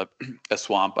it's a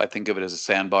swamp. I think of it as a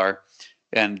sandbar.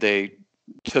 And they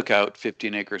took out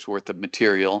 15 acres worth of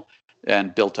material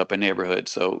and built up a neighborhood.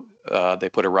 So they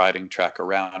put a riding track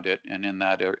around it. And in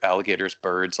that are alligators,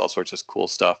 birds, all sorts of cool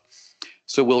stuff.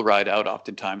 So we'll ride out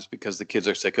oftentimes because the kids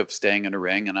are sick of staying in a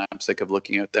ring and I'm sick of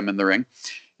looking at them in the ring.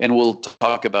 And we'll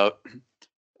talk about,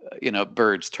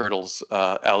 birds, turtles,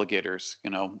 alligators,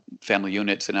 family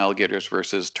units and alligators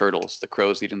versus turtles, the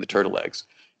crows eating the turtle eggs.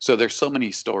 So there's so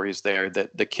many stories there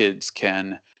that the kids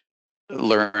can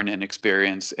learn and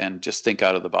experience and just think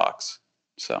out of the box.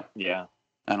 So, yeah.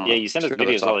 I don't know. Yeah, you send us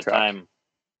videos all the time.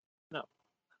 No,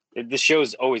 the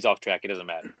show's always off track. It doesn't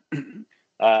matter.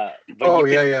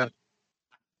 Yeah.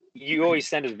 You always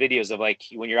send us videos of like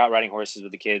when you're out riding horses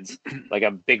with the kids, like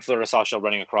a big Florida sawshell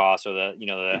running across, or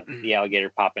the alligator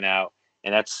popping out,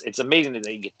 and it's amazing that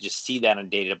you get to just see that on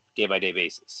day by day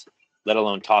basis, let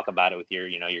alone talk about it with your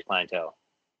your clientele.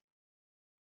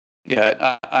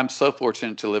 Yeah, I'm so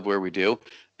fortunate to live where we do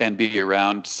and be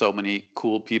around so many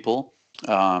cool people.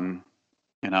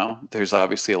 There's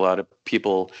obviously a lot of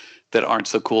people that aren't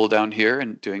so cool down here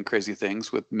and doing crazy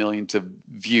things with millions of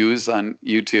views on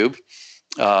YouTube.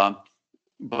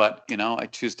 But I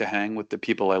choose to hang with the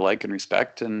people I like and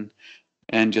respect and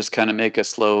just kind of make a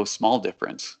small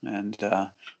difference. And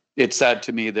it's sad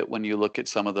to me that when you look at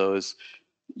some of those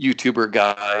YouTuber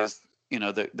guys,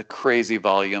 the crazy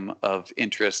volume of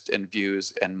interest and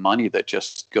views and money that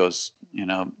just goes,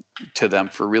 to them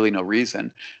for really no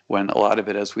reason, when a lot of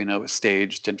it, as we know, is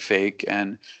staged and fake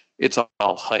and it's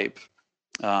all hype.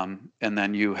 And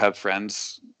then you have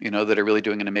friends, that are really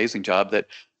doing an amazing job that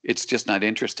it's just not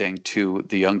interesting to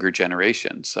the younger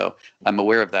generation. So I'm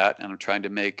aware of that. And I'm trying to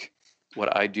make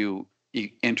what I do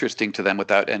interesting to them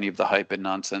without any of the hype and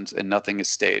nonsense, and nothing is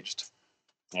staged.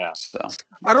 Yeah. So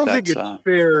I don't think it's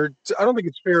fair. I don't think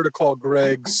it's fair to call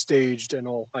Greg staged and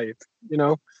all hype.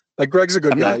 Like Greg's a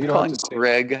good guy.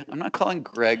 I'm not calling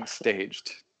Greg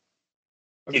staged.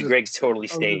 Dude, Greg's totally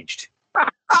staged.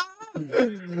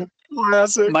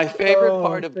 Classic. My favorite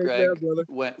part of Greg,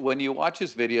 when you watch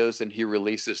his videos and he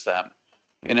releases them,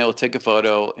 and he'll take a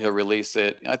photo, he'll release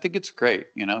it. I think it's great.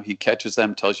 He catches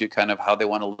them, tells you kind of how they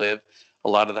want to live. A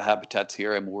lot of the habitats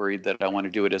here, I'm worried that I want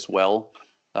to do it as well.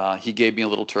 He gave me a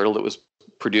little turtle that was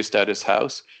produced at his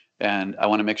house, and I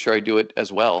want to make sure I do it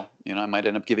as well. I might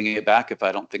end up giving it back if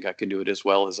I don't think I can do it as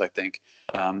well as I think,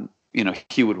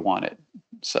 he would want it.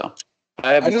 So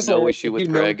I have no issue with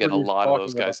Greg and a lot of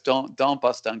those guys. Don't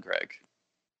bust on Greg.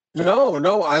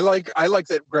 No. I like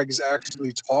that Greg is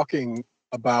actually talking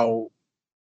about,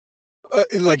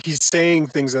 like he's saying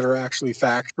things that are actually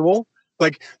factual.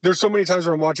 Like there's so many times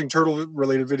where I'm watching turtle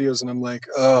related videos and I'm like,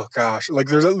 oh gosh, like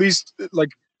there's at least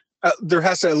there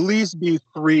has to at least be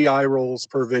 3 eye rolls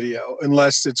per video,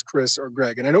 unless it's Chris or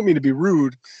Greg. And I don't mean to be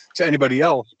rude to anybody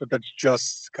else, but that's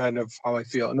just kind of how I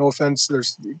feel. No offense.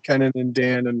 There's Kenan and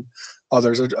Dan and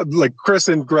others. Like Chris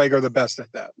and Greg are the best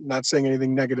at that. I'm not saying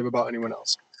anything negative about anyone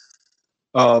else.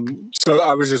 So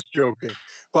I was just joking.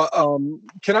 But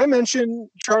can I mention,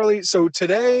 Charlie, so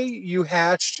today you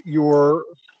hatched your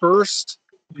first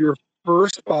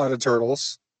spotted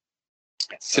turtles.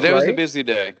 Today was a busy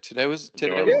day. Today was a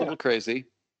little crazy.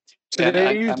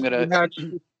 Today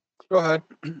go ahead.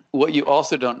 What you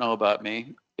also don't know about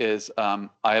me is I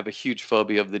have a huge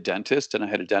phobia of the dentist, and I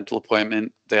had a dental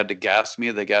appointment. They had to gas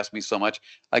me. They gassed me so much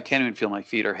I can't even feel my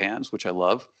feet or hands, which I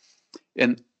love.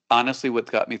 And honestly,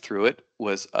 what got me through it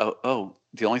was,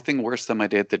 the only thing worse than my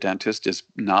day at the dentist is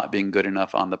not being good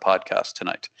enough on the podcast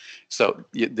tonight. So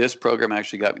this program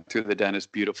actually got me through the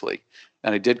dentist beautifully.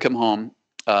 And I did come home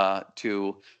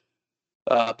to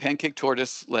pancake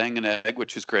tortoise laying an egg,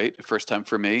 which is great. First time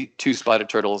for me. 2 spotted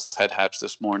turtles had hatched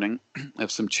this morning. I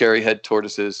have some cherry head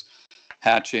tortoises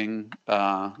hatching,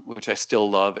 which I still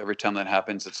love. Every time that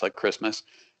happens, it's like Christmas.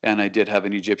 And I did have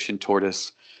an Egyptian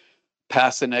tortoise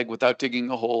pass an egg without digging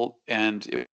a hole, and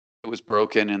it was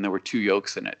broken, and there were 2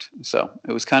 yolks in it. So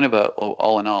it was kind of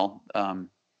all in all,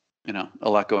 a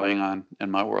lot going on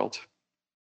in my world.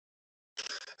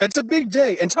 It's a big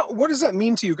day. And what does that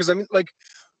mean to you? Because I mean, like,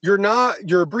 you're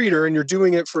a breeder and you're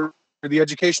doing it for the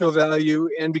educational value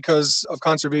and because of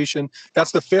conservation.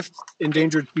 That's the 5th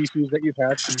endangered species that you've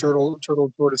hatched, turtle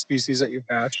tortoise species that you've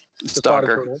hatched.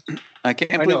 Stalker. I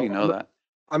can't believe you know that.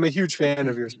 I'm a huge fan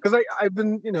of yours because I've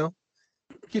been,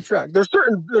 keep track. There's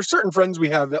certain friends we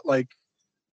have that like,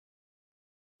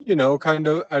 you know, kind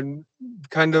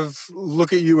of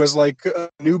look at you as like a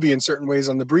newbie in certain ways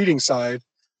on the breeding side,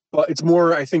 but it's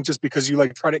more, I think, just because you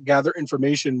like try to gather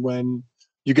information when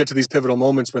you get to these pivotal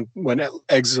moments when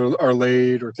eggs are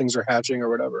laid or things are hatching or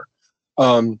whatever.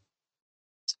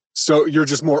 So you're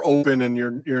just more open and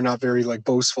you're not very like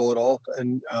boastful at all.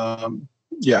 And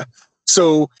yeah.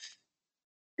 So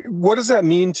what does that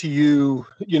mean to you,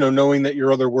 you know, knowing that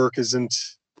your other work isn't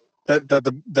that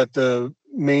the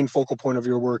main focal point of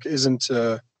your work isn't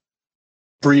to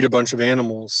breed a bunch of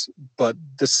animals, but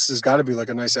this has got to be like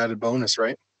a nice added bonus,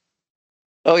 right?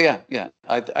 Oh yeah.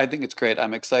 I think it's great.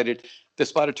 I'm excited. The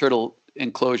spotted turtle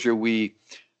enclosure we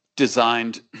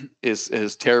designed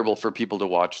is terrible for people to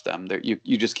watch them.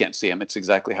 You just can't see them. It's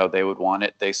exactly how they would want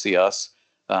it. They see us.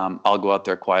 I'll go out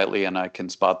there quietly and I can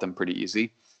spot them pretty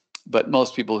easy. But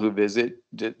most people who visit,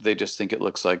 they just think it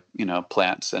looks like, you know,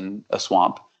 plants and a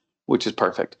swamp, which is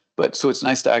perfect. But so it's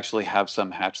nice to actually have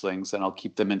some hatchlings, and I'll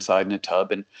keep them inside in a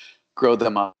tub and grow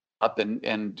them up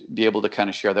and be able to kind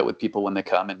of share that with people when they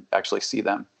come and actually see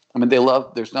them. I mean,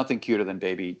 there's nothing cuter than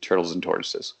baby turtles and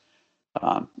tortoises.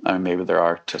 I mean, maybe there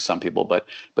are to some people, but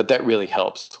that really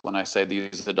helps when I say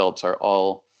these adults are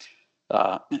all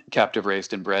captive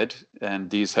raised and bred, and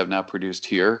these have now produced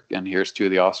here, and here's two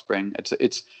of the offspring.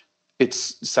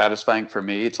 It's satisfying for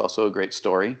me. It's also a great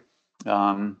story.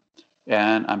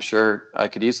 And I'm sure I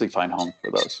could easily find home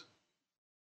for those.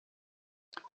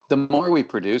 The more we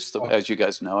produce, as you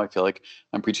guys know, I feel like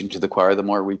I'm preaching to the choir. The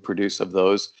more we produce of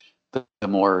those, the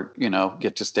more, you know,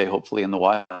 get to stay hopefully in the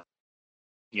wild.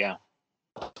 Yeah.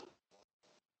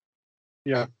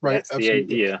 Yeah, right. That's the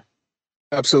idea.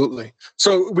 Absolutely.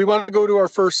 So we want to go to our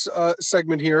first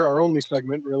segment here, our only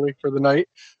segment really for the night.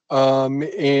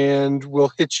 And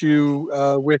we'll hit you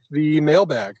with the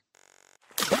mailbag.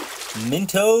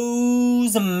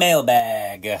 Minto's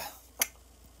mailbag.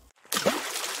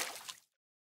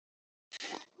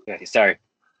 Okay, sorry.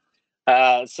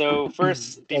 So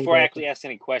first, before I actually ask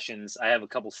any questions, I have a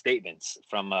couple statements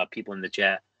from people in the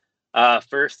chat.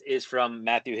 First is from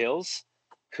Matthew Hills,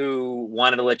 who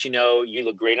wanted to let you know you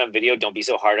look great on video. Don't be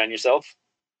so hard on yourself.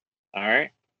 All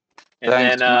right. And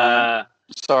Thanks, then man.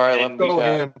 Sorry, I left so the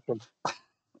handsome.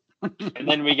 And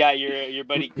then we got your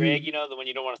buddy Greg, you know, the one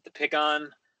you don't want us to pick on.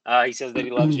 He says that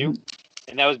he loves you,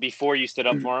 and that was before you stood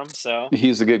up for him. So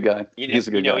he's a good guy. He's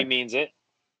a good guy. He means it.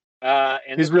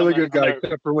 And he's really good guy,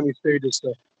 except for when he stages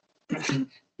stuff.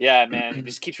 Yeah, man, he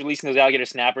just keeps releasing those alligator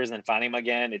snappers and then finding them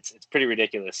again. It's pretty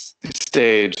ridiculous.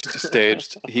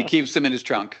 Staged. He keeps them in his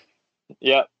trunk.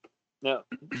 Yep. No.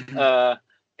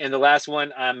 And the last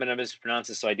one, I'm gonna mispronounce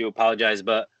this, so I do apologize.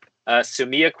 But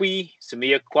Sumiakwai.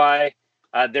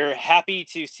 They're happy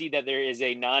to see that there is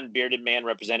a non-bearded man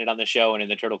represented on the show and in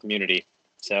the turtle community.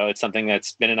 So it's something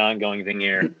that's been an ongoing thing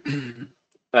here.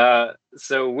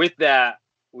 So with that,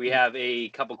 we have a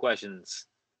couple questions.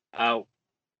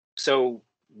 So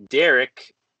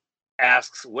Derek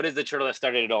asks, what is the turtle that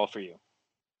started it all for you?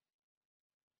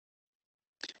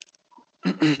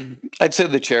 I'd say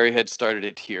the cherry head started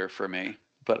it here for me,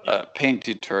 but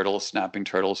painted turtles, snapping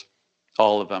turtles,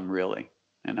 all of them really.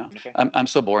 You know, okay. I'm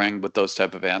so boring with those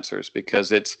type of answers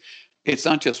because it's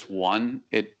not just one.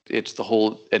 It's the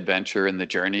whole adventure and the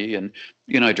journey. And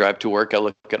you know, I drive to work. I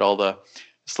look at all the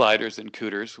sliders and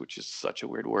cooters, which is such a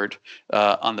weird word,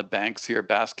 on the banks here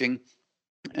basking,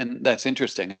 and that's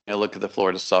interesting. I look at the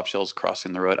Florida soft shells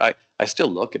crossing the road. I still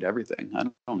look at everything. I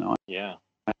don't know. Yeah.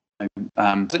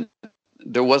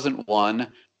 There wasn't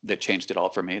one that changed it all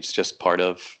for me. It's just part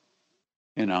of,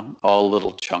 you know, all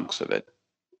little chunks of it.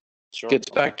 Sure. Gets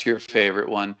back to your favorite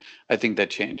one. I think that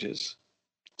changes.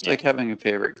 It's like having a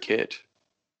favorite kid,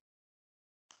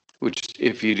 which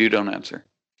if you do, don't answer.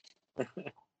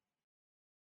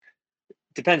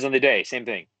 Depends on the day. Same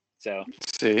thing. So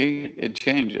see, it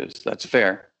changes. That's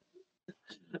fair.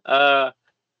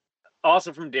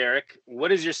 Also from Derek,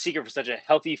 what is your secret for such a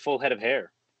healthy, full head of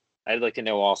hair? I'd like to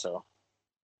know also.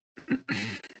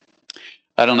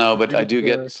 I don't know, but I do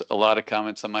get a lot of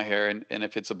comments on my hair, and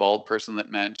if it's a bald person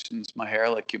that mentions my hair,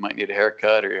 like you might need a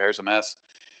haircut or your hair's a mess.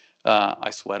 I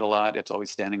sweat a lot. It's always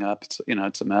standing up.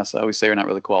 It's a mess. I always say you're not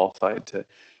really qualified to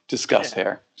discuss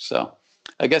hair. So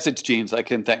I guess it's genes. I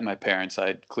can thank my parents. I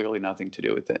had clearly nothing to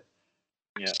do with it.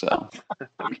 Yeah. So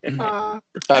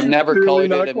I've never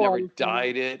colored it. I've never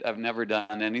dyed it. I've never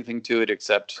done anything to it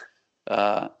except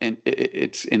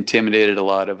it's intimidated a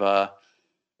lot of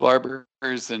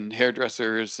barbers and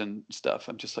hairdressers and stuff.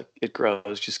 I'm just like, it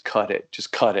grows. Just cut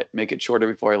it. Make it shorter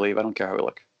before I leave. I don't care how I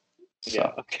look. So,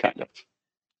 yeah. Okay.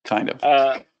 Kind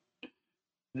of.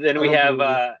 Then we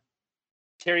have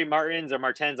Terry Martins or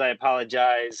Martens, I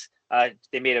apologize.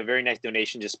 They made a very nice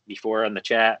donation just before on the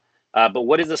chat. But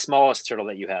what is the smallest turtle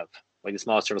that you have? Like the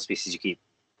smallest turtle species you keep?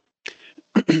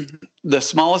 The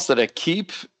smallest that I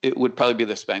keep, it would probably be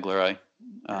the Spangler eye.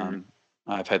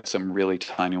 I've had some really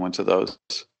tiny ones of those.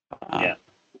 Yeah.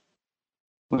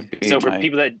 So for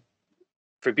people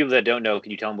that don't know,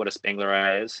 can you tell them what a Spangler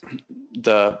eye is?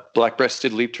 The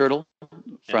black-breasted leaf turtle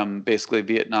from basically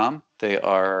Vietnam. They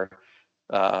are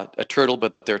a turtle,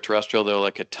 but they're terrestrial. They're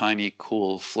like a tiny,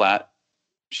 cool, flat,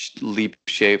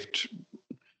 leaf-shaped,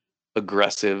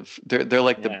 aggressive. They're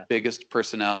like the biggest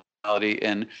personality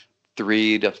in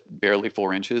 3 to barely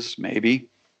 4 inches, maybe.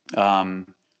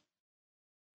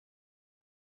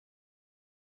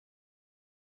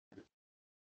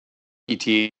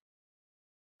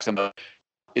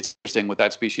 It's interesting with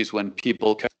that species when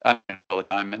people come all the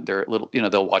time and they're little,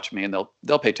 they'll watch me and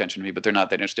they'll pay attention to me, but they're not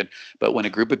that interested. But when a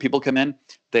group of people come in,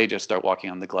 they just start walking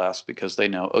on the glass because they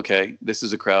know, okay, this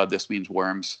is a crowd. This means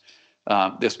worms.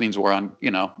 This means we're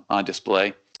on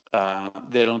display.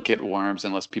 They don't get worms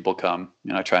unless people come.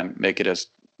 I try and make it as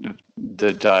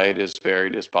the diet as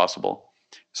varied as possible.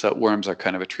 So worms are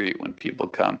kind of a treat when people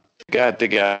come. The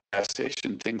gas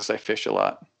station thinks I fish a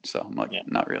lot, so I'm like,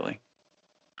 not really.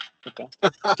 Okay.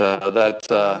 So that's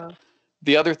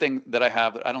the other thing that I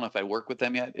have. I don't know if I work with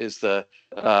them yet. Is the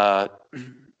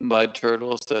mud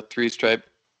turtles, the 3-stripe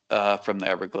from the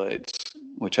Everglades,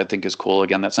 which I think is cool.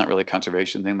 Again, that's not really a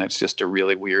conservation thing. That's just a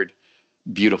really weird,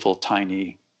 beautiful,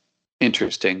 tiny,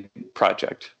 interesting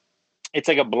project. It's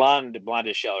like a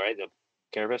blondish shell, right? The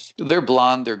carapace. They're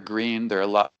blonde. They're green. They're a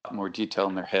lot more detail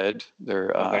in their head.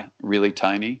 They're really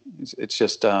tiny. It's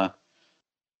just I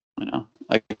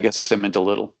guess I'm into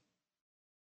little.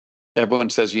 Everyone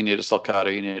says you need a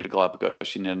sulcata, you need a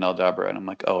Galapagos, you need an Aldabra, and I'm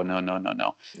like, oh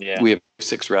no. Yeah. We have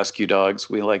 6 rescue dogs.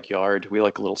 We like yard. We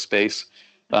like a little space.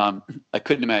 I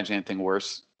couldn't imagine anything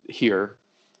worse here.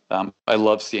 I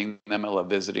love seeing them. I love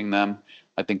visiting them.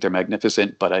 I think they're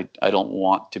magnificent, but I don't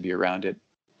want to be around it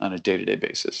on a day-to-day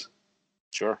basis.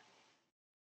 Sure.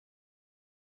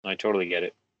 I totally get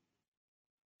it.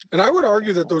 And I would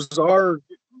argue that those are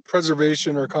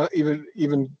preservation or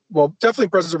definitely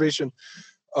preservation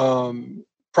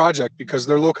project because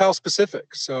they're locale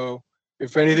specific. So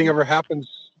if anything ever happens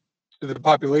to the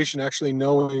population, actually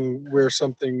knowing where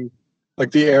something,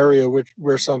 like the area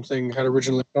where something had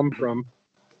originally come from,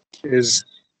 is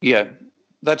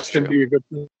that's can true. be a good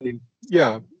thing.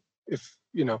 Yeah, if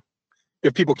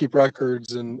people keep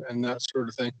records and that sort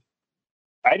of thing.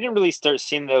 I didn't really start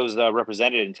seeing those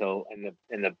represented until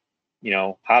in the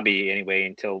hobby anyway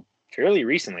until fairly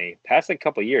recently, past a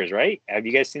couple of years, right? Have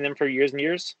you guys seen them for years and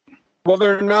years? Well,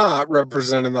 they're not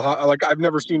represented I've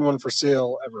never seen one for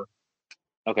sale ever.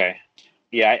 Okay.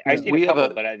 Yeah, I've seen a couple,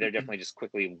 but they're definitely just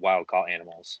quickly wild caught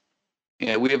animals.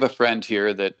 Yeah, we have a friend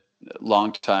here that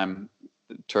longtime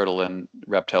turtle and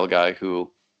reptile guy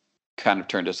who kind of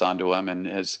turned us onto them and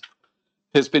has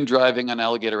been driving on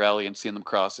Alligator Alley and seeing them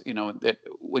cross.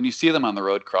 When you see them on the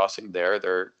road crossing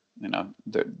they're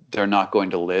not going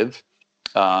to live.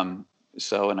 And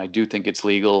I do think it's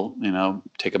legal,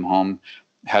 take them home,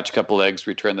 hatch a couple eggs,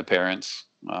 return the parents,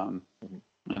 kind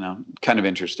of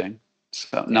interesting.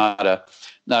 So not a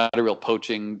real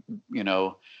poaching,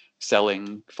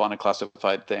 selling fauna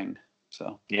classified thing.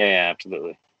 So yeah,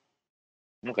 absolutely.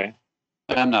 Okay.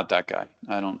 I'm not that guy.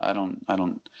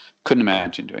 Couldn't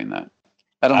imagine doing that.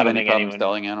 I don't have any problem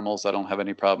selling animals. I don't have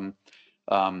any problem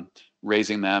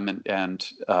raising them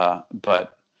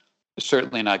but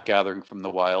certainly not gathering from the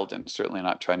wild and certainly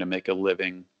not trying to make a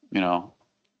living,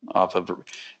 off of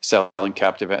selling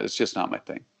captive. It's just not my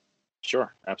thing.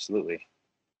 Sure. Absolutely.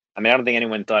 I mean, I don't think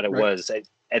anyone thought it was.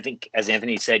 I think, as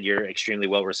Anthony said, you're extremely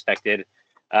well respected.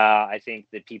 I think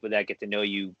that people that get to know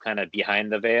you kind of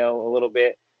behind the veil a little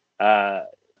bit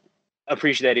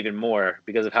appreciate that even more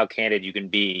because of how candid you can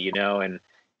be, and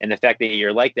the fact that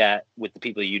you're like that with the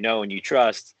people you know and you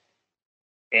trust,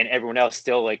 and everyone else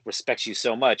still respects you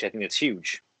so much. I think it's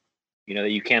huge.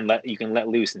 That you can let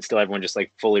loose and still everyone just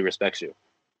fully respects you.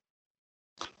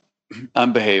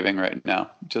 I'm behaving right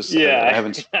now. Just I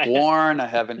haven't sworn. I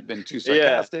haven't been too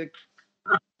sarcastic.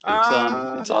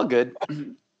 It's all good.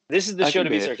 This is the show to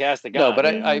be sarcastic. No, but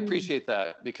I appreciate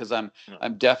that because I'm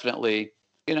definitely,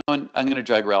 and I'm going to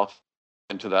drag Ralph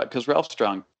into that because Ralph's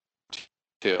strong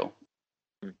too.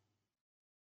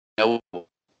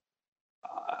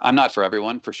 I'm not for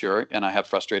everyone, for sure, and I have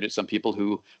frustrated some people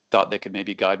who thought they could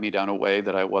maybe guide me down a way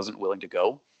that I wasn't willing to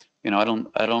go. I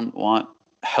don't want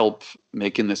help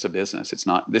making this a business.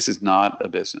 This is not a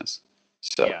business.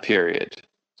 So period.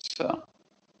 So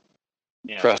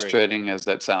frustrating as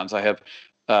that sounds, I have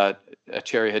a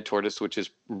cherry head tortoise, which is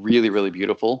really, really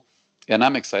beautiful. And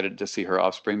I'm excited to see her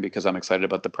offspring because I'm excited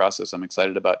about the process. I'm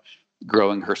excited about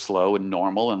growing her slow and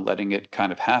normal and letting it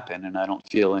kind of happen. And I don't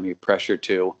feel any pressure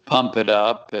to pump it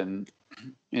up and,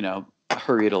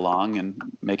 hurry it along and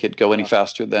make it go any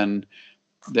faster than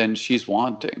she's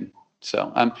wanting.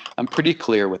 So I'm pretty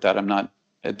clear with that. I'm not,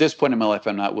 at this point in my life,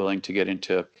 I'm not willing to get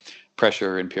into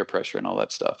pressure and peer pressure and all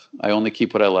that stuff. I only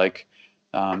keep what I like.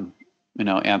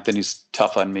 Anthony's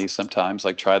tough on me sometimes,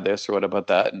 like, try this or what about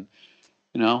that? And,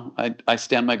 I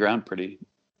stand my ground pretty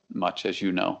much, as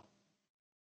you know.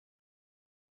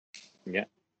 Yeah,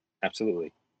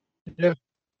 absolutely. Yeah.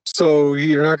 So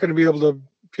you're not going to be able to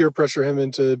peer pressure him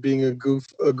into being a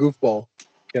goofball.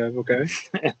 Yeah. Okay.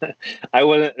 That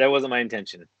wasn't my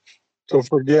intention. So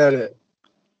forget it.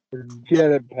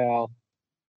 Forget it, pal.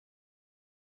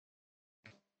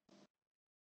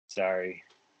 Sorry.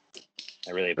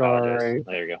 I really apologize. Right.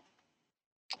 There you go.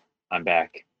 I'm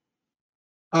back.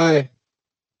 Hi.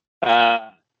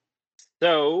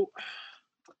 So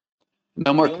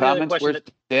no more comments.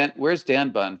 Where's Dan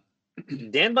Bun?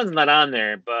 Dan Bun's not on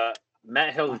there, but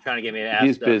Matt Hills is trying to get me to ask.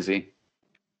 He's busy.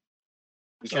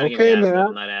 He's trying to get me to ask.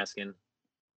 I'm not asking.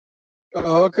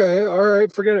 Okay. All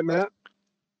right. Forget it, Matt.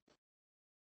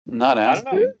 Not asking.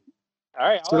 I don't know. All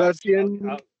right. So that's the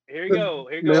end. Here you go.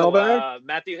 Mailbag?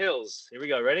 Matthew Hills. Here we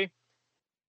go. Ready?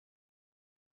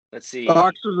 Let's see.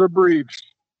 Boxers or briefs?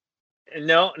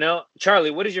 No.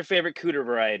 Charlie, what is your favorite cooter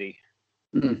variety?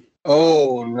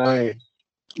 Oh, nice.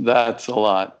 That's a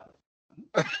lot.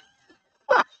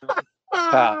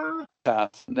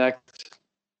 Pass.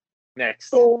 Next.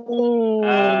 Oh,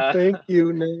 thank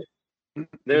you, Nate.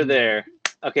 They're there.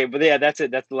 Okay, but yeah, that's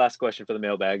it. That's the last question for the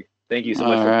mailbag. Thank you so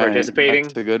much for participating.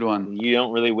 That's a good one. You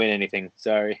don't really win anything.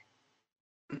 Sorry.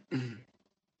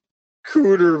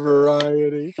 Cooter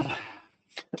variety.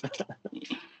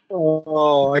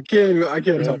 Oh, I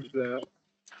can't touch that.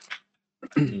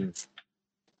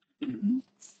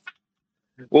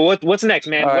 Well, what's next,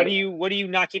 man? All what right. are you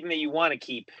not keeping that you want to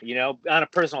keep? On a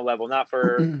personal level, not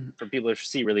for people to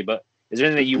see really, but is there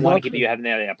anything that you want to keep that you haven't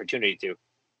had the opportunity to?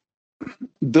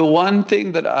 The one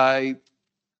thing that I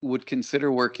would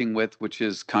consider working with, which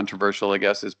is controversial, I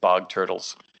guess, is bog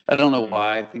turtles. I don't know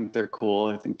why. I think they're cool.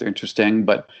 I think they're interesting,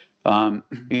 but I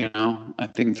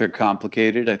think they're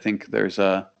complicated. I think there's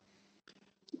a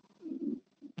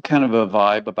kind of a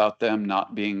vibe about them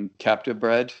not being captive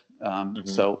bred.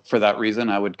 So for that reason,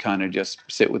 I would kind of just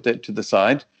sit with it to the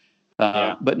side.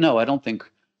 But no, I don't think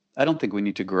we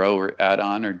need to grow or add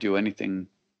on or do anything.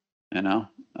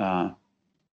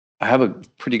 I have a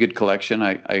pretty good collection.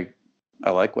 I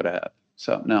like what I have.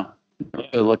 So no,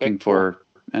 looking for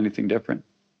anything different.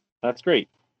 That's great.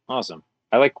 Awesome.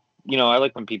 I like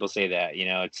when people say that,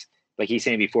 it's like he's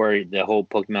saying before, the whole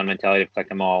Pokemon mentality to collect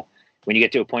them all. When you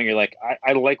get to a point, you're like,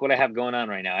 I like what I have going on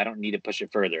right now. I don't need to push it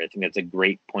further. I think that's a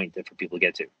great point for people to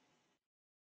get to.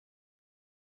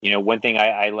 One thing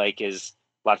I like is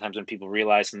a lot of times when people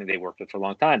realize something they worked with for a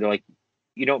long time, they're like,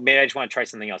 maybe I just want to try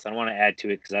something else. I don't want to add to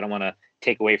it because I don't want to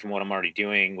take away from what I'm already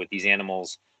doing with these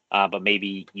animals. But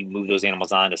maybe you move those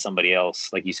animals on to somebody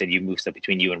else. Like you said, you move stuff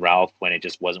between you and Ralph when it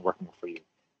just wasn't working for you.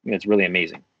 It's really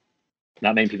amazing.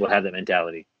 Not many people have that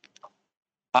mentality.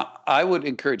 I would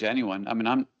encourage anyone. I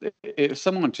mean, if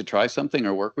someone wants to try something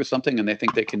or work with something and they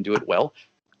think they can do it well,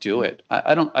 do it.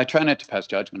 I try not to pass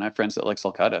judgment. I have friends that like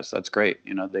sulcatas. That's great.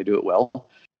 They do it well.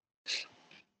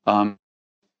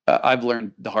 I've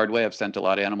learned the hard way. I've sent a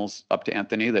lot of animals up to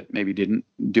Anthony that maybe didn't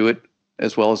do it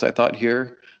as well as I thought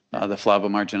here. The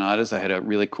flavomarginatas, I had a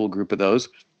really cool group of those.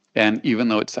 And even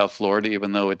though it's South Florida,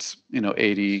 even though it's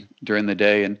 80 during the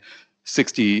day and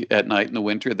 60 at night in the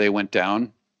winter, they went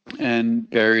down and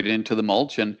buried into the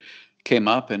mulch and came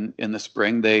up, and in the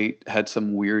spring they had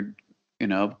some weird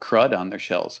crud on their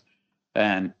shells,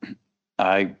 and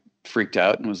I freaked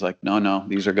out and was like, no,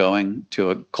 these are going to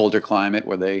a colder climate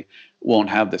where they won't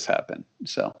have this happen.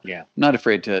 So I'm not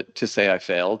afraid to say I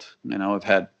failed.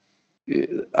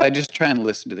 I just try and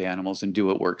listen to the animals and do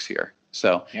what works here.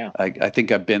 So I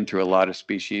think I've been through a lot of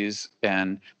species,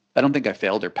 and I don't think I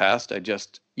failed or passed. I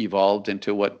just evolved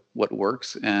into what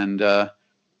works and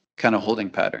kind of holding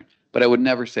pattern. But I would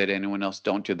never say to anyone else,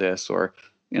 don't do this, or,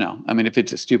 if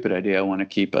it's a stupid idea, I want to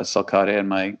keep a sulcata in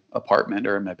my apartment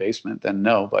or in my basement, then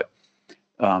no. But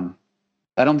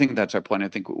I don't think that's our point. I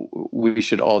think we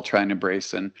should all try and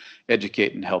embrace and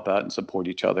educate and help out and support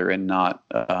each other and not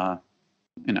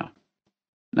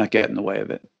get in the way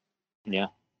of it. Yeah.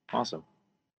 Awesome.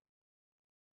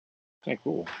 Okay,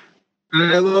 cool.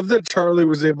 And I love that Charlie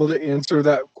was able to answer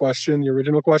that question, the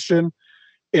original question,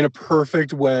 in a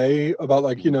perfect way about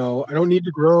like, you know, I don't need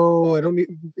to grow. I don't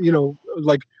need, you know,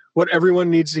 like what everyone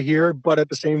needs to hear, but at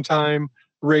the same time,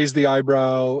 raise the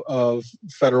eyebrow of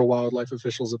federal wildlife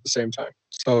officials at the same time.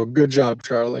 So good job,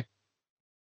 Charlie.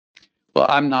 Well,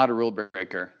 I'm not a rule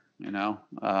breaker,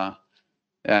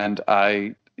 and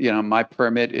my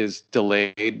permit is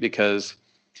delayed because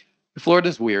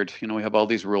Florida's weird. We have all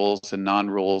these rules and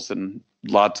non-rules and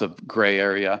lots of gray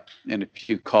area. And if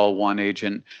you call one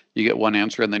agent, you get one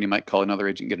answer, and then you might call another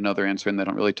agent, get another answer, and they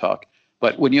don't really talk.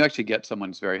 But when you actually get someone,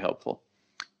 it's very helpful.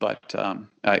 But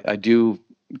I do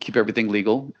keep everything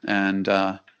legal and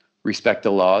respect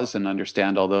the laws and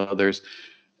understand, although there's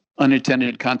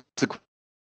unintended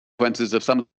consequences of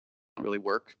some of them don't really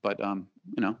work, but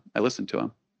I listen to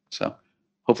them. So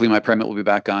hopefully my permit will be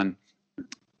back on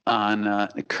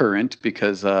current,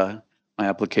 because my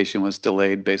application was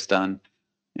delayed based on,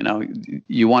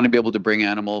 you want to be able to bring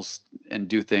animals and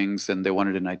do things, and they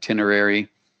wanted an itinerary.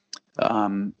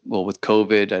 Well, with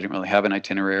COVID, I didn't really have an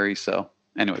itinerary, so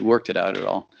anyway, worked it out at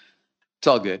all. It's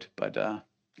all good, but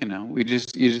you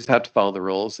just have to follow the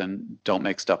rules and don't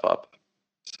make stuff up.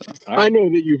 So, I know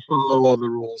that you follow all the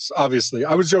rules. Obviously,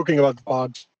 I was joking about the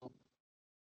pod.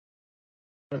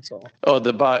 That's all. Oh,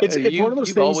 the bug. It's one of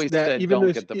those things that even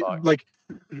don't get the bug. Like,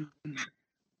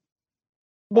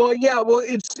 well, yeah, well,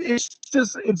 it's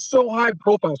just it's so high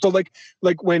profile. So like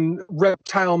when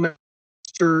Reptile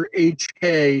Master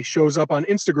HK shows up on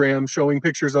Instagram showing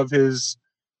pictures of his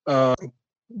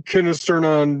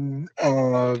Kinocernon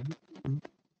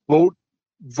voit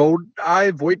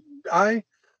eye.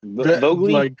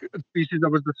 Like species that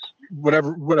was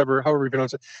whatever, however you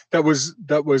pronounce it, that was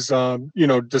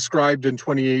described in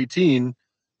 2018,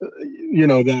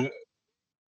 that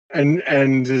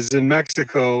and is in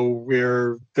Mexico,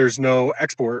 where there's no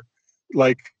export.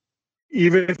 Like,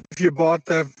 even if you bought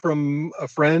that from a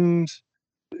friend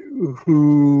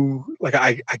who, like,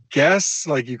 I guess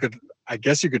you could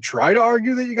try to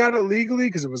argue that you got it legally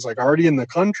because it was like already in the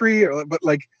country, but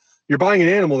like, you're buying an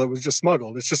animal that was just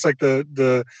smuggled. It's just like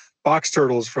the box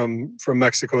turtles from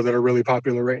Mexico that are really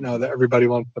popular right now that everybody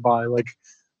wants to buy. Like,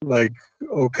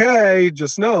 okay,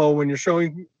 just know when you're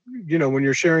showing, when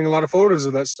you're sharing a lot of photos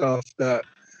of that stuff, that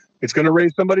it's going to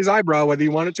raise somebody's eyebrow, whether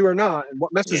you want it to or not. And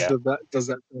what message does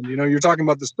that send? You're talking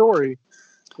about the story.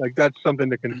 Like, that's something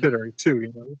to consider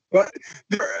too, But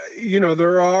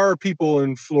there are people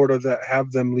in Florida that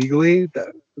have them legally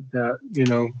that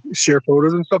share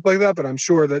photos and stuff like that. But I'm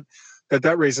sure that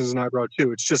raises an eyebrow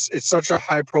too. It's such a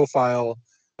high profile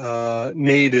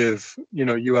native,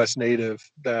 U.S.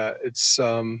 native, that it's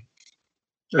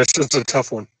just a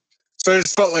tough one. So I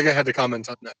just felt like I had to comment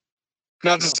on that.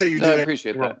 Not to say you did. I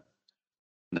appreciate that.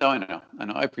 No, I know.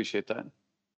 I appreciate that.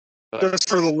 But, just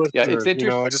for the listeners, yeah, it's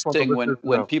interesting. I just want the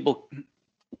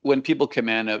when people come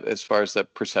in, as far as the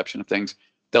perception of things,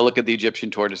 they'll look at the Egyptian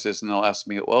tortoises and they'll ask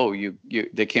me, "Oh,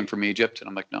 they came from Egypt?" And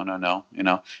I'm like, "No.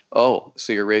 Oh,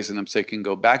 so you're raising them so you can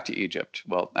go back to Egypt?"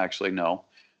 Well, actually, no.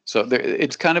 So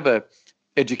it's kind of a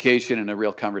education and a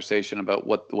real conversation about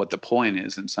what the point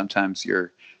is, and sometimes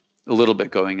you're a little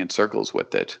bit going in circles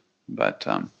with it. But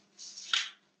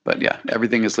yeah,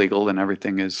 everything is legal and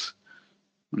everything is,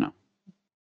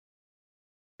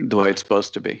 the way it's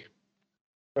supposed to be.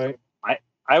 Right. I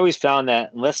always found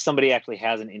that unless somebody actually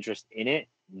has an interest in it,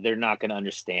 they're not going to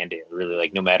understand it really.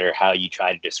 Like, no matter how you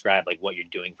try to describe like what you're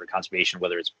doing for conservation,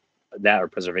 whether it's that or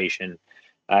preservation,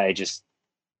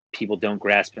 people don't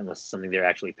grasp it unless it's something they're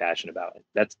actually passionate about.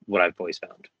 That's what I've always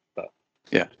found. But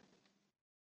yeah,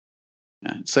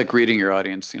 it's like reading your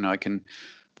audience. I can,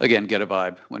 again, get a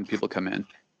vibe when people come in.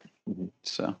 Mm-hmm.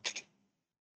 So,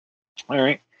 all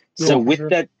right. So with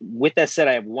that said,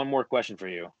 I have one more question for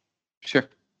you. Sure.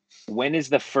 When is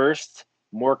the first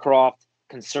Moorcroft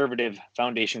Conservative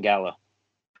Foundation Gala?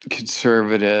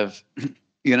 Conservative.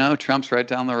 Trump's right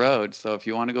down the road. So if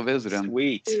you want to go visit him.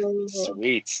 Sweet.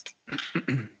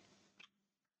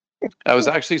 I was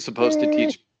actually supposed to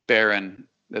teach Barron.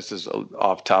 This is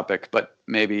off topic, but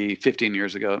maybe 15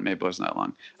 years ago, maybe it wasn't that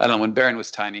long. I don't know. When Barron was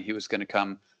tiny, he was going to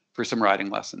come for some riding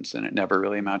lessons, and it never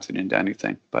really amounted into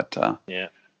anything. But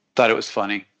thought it was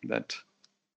funny that,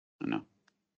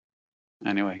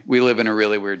 Anyway, we live in a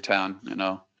really weird town.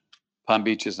 Palm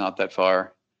Beach is not that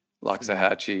far.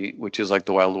 Loxahatchee, which is like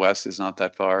the Wild West, is not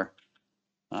that far.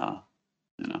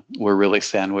 We're really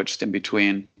sandwiched in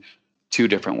between two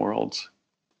different worlds.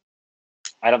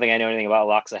 I don't think I know anything about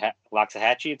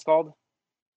Loxahatchee. It's called.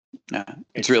 Yeah,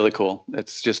 it's really cool.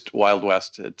 It's just Wild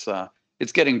West.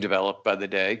 It's getting developed by the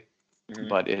day,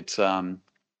 but it's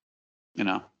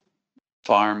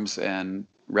farms and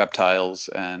reptiles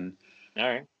and all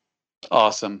right.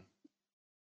 Awesome.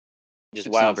 Just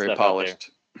It's wild not very stuff out there.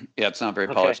 polished. Yeah, it's not very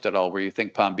Okay. polished at all. Where you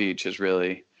think Palm Beach is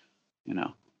really,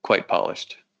 quite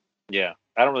polished. Yeah,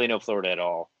 I don't really know Florida at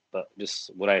all, but just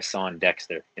what I saw in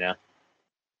Dexter, I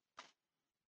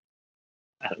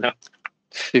don't know.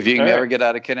 If you can All ever right. get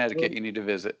out of Connecticut, you need to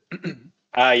visit.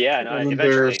 Yeah, no, I'm eventually.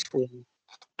 embarrassed for you.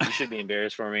 You should be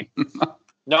embarrassed for me.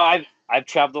 No, I've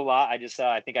traveled a lot. I just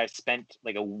I think I've spent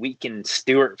like a week in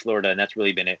Stewart, Florida, and that's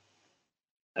really been it.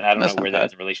 And I don't That's know not where that bad.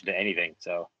 is in relation to anything.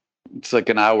 So It's like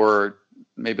an hour,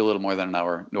 maybe a little more than an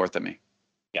hour north of me.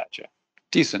 gotcha.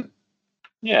 Decent.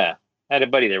 Yeah, I had a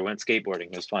buddy there. Went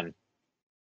skateboarding. It was fun.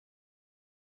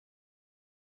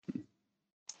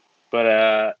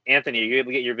 But Anthony, are you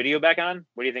able to get your video back on?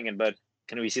 What are you thinking, bud?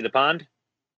 Can we see the pond?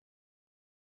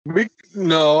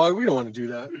 No, we don't want to do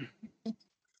that.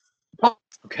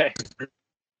 Okay.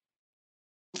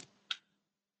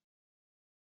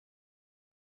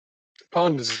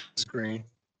 Pond is green.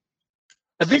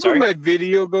 I think Sorry? when my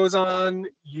video goes on,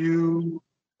 you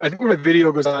can't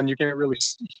really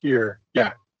hear.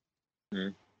 Yeah.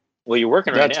 Well, you're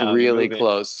working right That's now. really You're moving.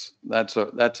 close. That's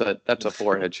a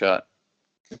forehead shot.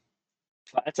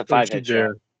 That's a Don't 5 you head shot.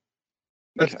 dare.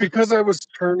 That's Okay. because I was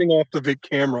turning off the Vic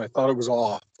camera. I thought it was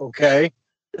off. Okay.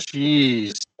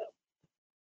 Jeez.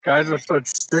 Guys are such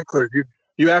sticklers.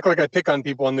 You act like I pick on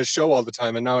people on this show all the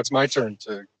time, and now it's my turn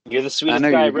to. You're the I sweetest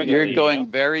know guy you're regularly. going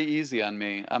very easy on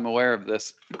me. I'm aware of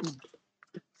this.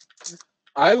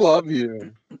 I love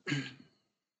you.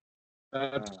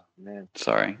 Oh, man.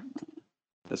 Sorry.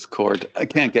 This cord. I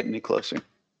can't get any closer.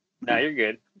 No, you're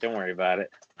good. Don't worry about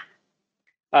it.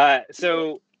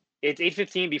 So it's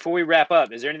 8:15. Before we wrap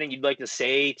up, is there anything you'd like to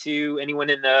say to anyone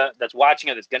that's watching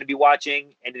or that's going to be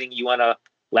watching? Anything you want to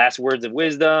last words of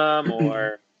wisdom,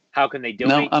 or how can they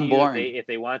donate I'm to you boring. if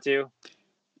they want to?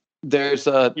 There's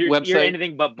a You're website.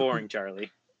 anything but boring, Charlie.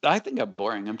 I think I'm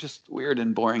boring. I'm just weird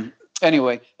and boring.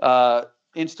 Anyway,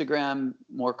 Instagram,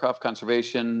 Moorcroft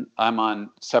Conservation. I'm on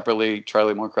separately,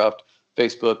 Charlie Moorcroft.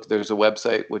 Facebook, there's a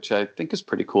website, which I think is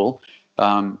pretty cool.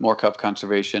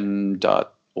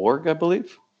 Moorcroftconservation.org, I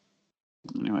believe.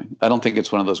 Anyway, I don't think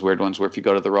it's one of those weird ones where if you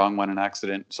go to the wrong one, an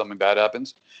accident, something bad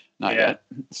happens. Not yet.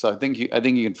 So I think you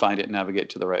can find it and navigate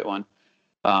to the right one.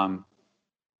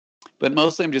 But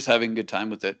mostly I'm just having a good time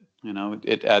with it.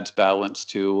 It adds balance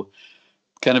to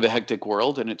kind of a hectic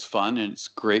world, and it's fun, and it's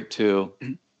great to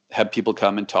have people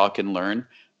come and talk and learn.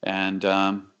 And,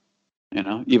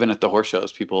 even at the horse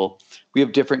shows, we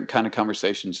have different kind of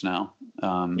conversations now.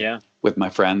 With my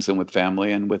friends and with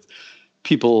family and with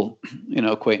people,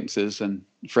 acquaintances and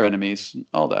frenemies,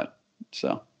 all that.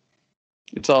 So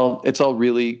it's all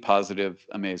really positive,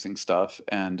 amazing stuff.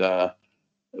 And it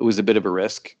was a bit of a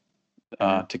risk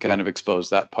to kind of expose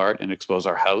that part and expose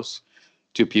our house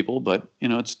to people, but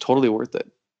it's totally worth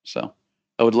it. So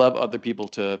I would love other people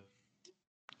to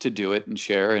do it and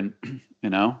share. And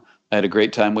I had a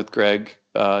great time with Greg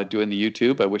doing the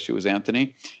YouTube. I wish it was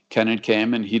Anthony. Kenan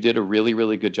came and he did a really,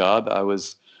 really good job. I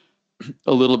was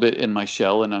a little bit in my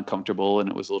shell and uncomfortable, and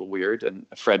it was a little weird. And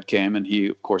Fred came, and he,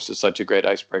 of course, is such a great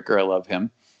icebreaker. I love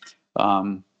him.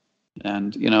 And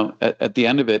at the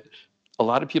end of it, a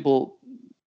lot of people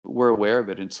were aware of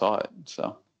it and saw it.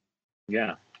 So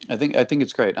yeah, I think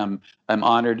it's great. I'm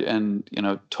honored and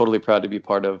totally proud to be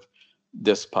part of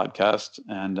this podcast,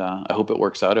 and I hope it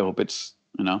works out. I hope it's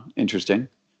interesting,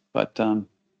 but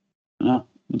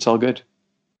it's all good.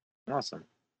 Awesome.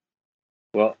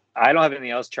 Well, I don't have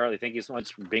anything else, Charlie. Thank you so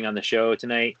much for being on the show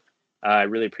tonight. I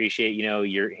really appreciate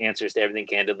your answers to everything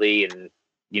candidly, and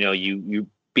you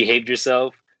behaved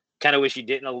yourself. Kind of wish you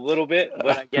didn't a little bit,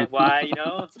 but I get why.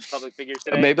 Some public figures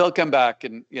today. Maybe I'll come back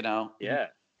and Yeah.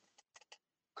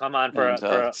 Come on for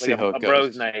a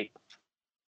bros night.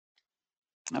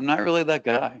 I'm not really that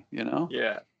guy, Yeah.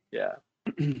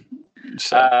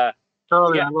 So,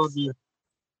 Charlie, yeah. I love you.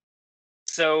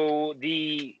 So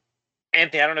Anthony, I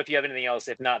don't know if you have anything else.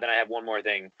 If not, then I have one more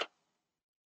thing.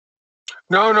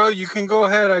 No, you can go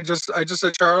ahead. I just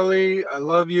said, Charlie, I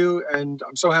love you, and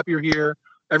I'm so happy you're here.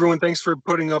 Everyone, thanks for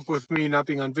putting up with me not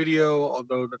being on video,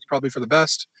 although that's probably for the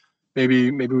best.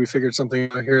 Maybe we figured something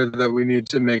out here that we need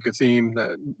to make a theme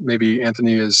that maybe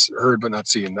Anthony has heard but not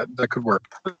seen. That could work.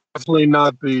 Definitely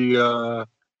not the.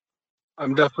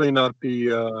 I'm definitely not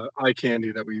the eye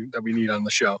candy that we need on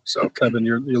the show. So Kevin,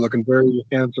 you're looking very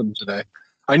handsome today.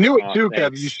 I knew it too, Thanks.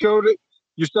 Kevin. You showed it.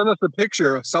 You sent us a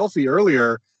picture, a selfie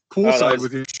earlier, poolside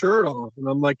with your shirt off, and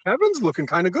I'm like, Kevin's looking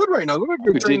kind of good right now. Look like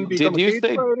you're trying to become a cage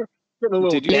fighter.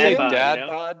 Did you say dad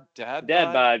bod? Dad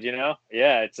bod, Yeah,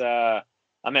 it's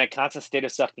I'm in a constant state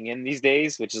of sucking in these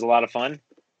days, which is a lot of fun.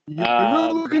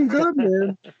 You're looking good,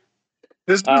 man.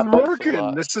 This is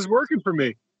working. This is working for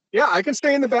me. Yeah, I can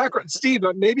stay in the background. Steve,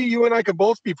 maybe you and I could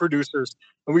both be producers,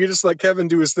 and we could just let Kevin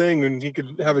do his thing, and he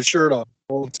could have his shirt off.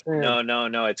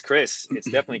 No. It's Chris. It's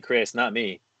definitely Chris, not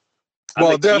me. I'm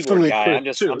Well, the keyboard definitely guy.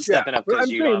 Chris, I'm stepping up because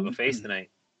you don't have a saying- face tonight.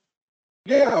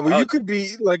 Yeah, well, Oh, you could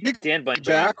be like Dan Bunch.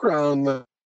 background.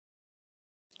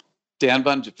 Dan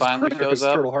Bunn finally shows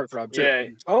up. Turtle Heartthrob too. Yeah.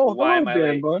 Oh, Why hello, am I Dan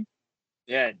late? Bunn.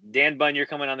 Yeah, Dan Bunn, you're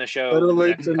coming on the show Better in the late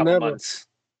next than couple never. months.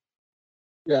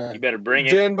 Yeah, You better bring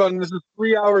it. Dan Bunn. This is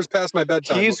 3 hours past my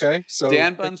bedtime. He's- Okay, so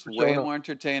Dan thanks Bunn's for way showing up. more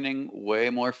entertaining,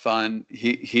 way more fun.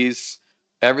 He's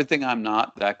everything I'm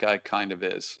not. That guy kind of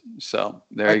is. So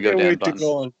there you go, I can't Dan wait Bunn. to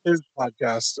go on his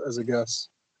podcast as a guest.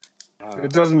 Oh.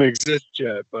 It doesn't exist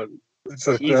yet, but that's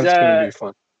going He's, to be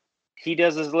fun. He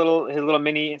does his little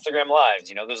mini Instagram lives.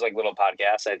 You know, those like little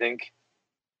podcasts. I think.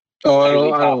 Oh, I usually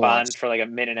don't pop on watch. for like a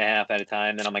minute and a half at a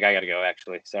time. Then I'm like, I gotta go.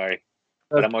 Actually, sorry,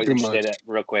 but That's I'm always too interested much. at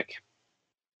real quick.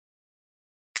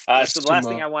 That's So the too last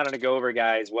thing much. I wanted to go over,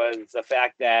 guys, was the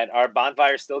fact that our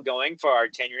bonfire is still going for our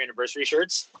 10-year anniversary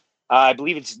shirts. I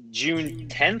believe it's June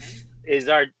 10th is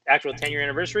our actual 10-year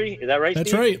anniversary. Is that right? That's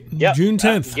Steve? right. Yep. June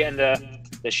 10th. Getting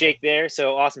the shake there.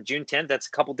 So awesome. June 10th. That's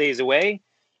a couple days away.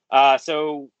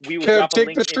 So we will Kev, drop a take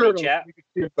link the in the shirt off. chat. You can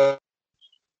see it, but-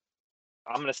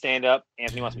 I'm going to stand up.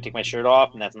 Anthony wants me to take my shirt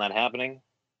off, and that's not happening.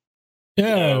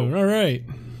 Yeah, No. all right.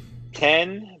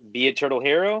 10, be a turtle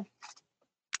hero.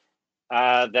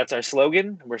 That's our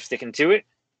slogan. We're sticking to it.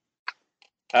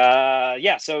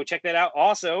 Yeah, so check that out.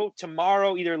 Also,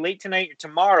 tomorrow, either late tonight or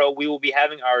tomorrow, we will be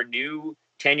having our new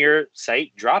 10-year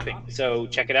site dropping. So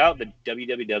check it out, the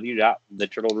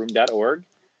www.theturtleroom.org.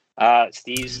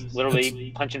 Steve's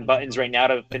literally punching buttons right now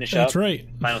to finish That's up right.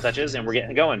 final touches, and we're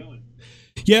getting going.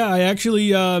 Yeah, I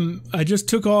actually I just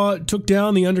took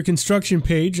down the under construction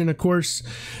page, and of course,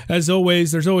 as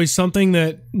always, there's always something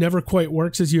that never quite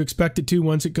works as you expect it to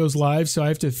once it goes live. So I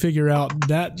have to figure out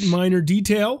that minor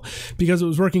detail because it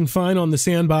was working fine on the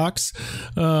sandbox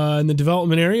in the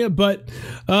development area. But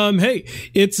hey,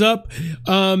 it's up.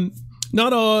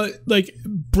 Not a like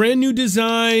brand new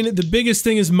design. The biggest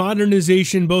thing is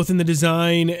modernization, both in the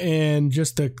design and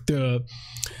just the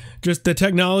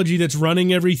technology that's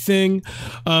running everything.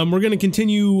 We're going to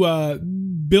continue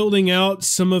building out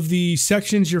some of the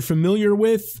sections you're familiar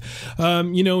with.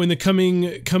 In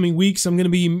the coming weeks, I'm going to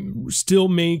be still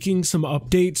making some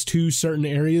updates to certain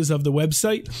areas of the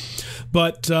website.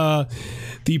 But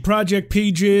the project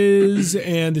pages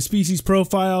and the species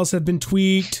profiles have been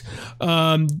tweaked.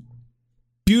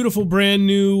 Beautiful brand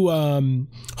new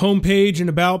homepage and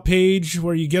about page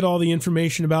where you get all the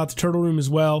information about the Turtle Room as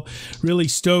well. Really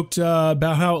stoked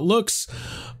about how it looks.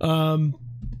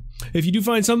 If you do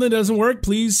find something that doesn't work,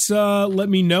 please let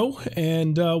me know,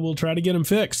 and we'll try to get them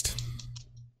fixed.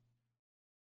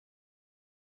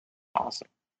 Awesome.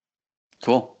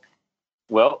 Cool.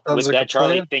 Well, Sounds with like that, a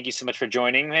Charlie, plan. thank you so much for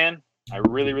joining, man. I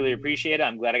really, really appreciate it.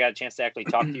 I'm glad I got a chance to actually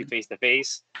talk to you face to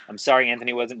face. I'm sorry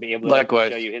Anthony wasn't able to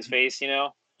Likewise. show you his face,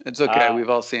 It's okay. We've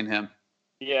all seen him.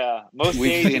 Yeah, most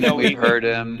We've days, seen him. We've heard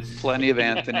him. Plenty of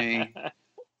Anthony.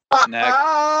 Next.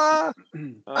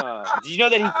 Did you know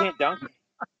that he can't dunk?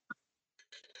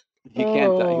 He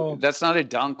can't. Oh. That's not a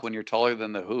dunk when you're taller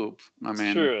than the hoop. I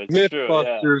mean, It's true.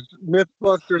 Yeah.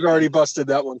 Mythbusters already busted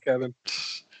that one, Kevin.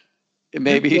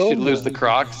 maybe he should lose the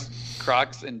No.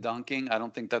 Crocs in dunking. I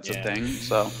don't think that's Yeah. a thing.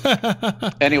 So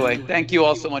anyway, thank you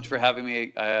all so much for having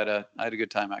me. I had a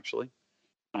good time actually.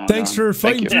 And, Thanks for thank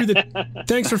fighting you. through the.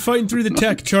 Thanks for fighting through the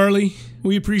tech, Charlie.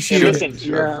 We appreciate Hey, it. listen,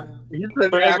 Yeah, he said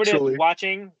for everybody actually. that's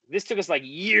watching, this took us like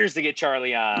years to get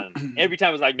Charlie on. Every time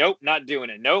it was like, nope, not doing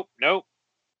it. Nope.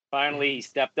 Finally, he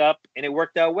stepped up, and it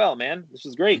worked out well, man. This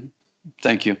was great.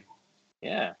 Thank you.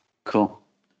 Yeah. Cool.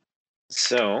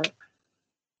 So,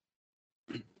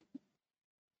 all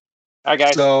right,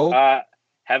 guys. So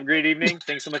Have a great evening.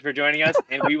 Thanks so much for joining us,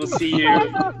 and we will see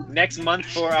you next month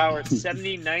for our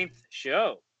 79th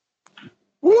show.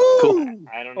 woo!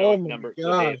 I don't know Oh what my number what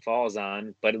God. day it falls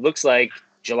on, but it looks like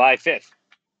July 5th.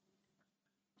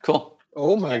 Cool.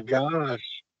 Oh my gosh.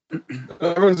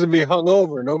 Everyone's gonna be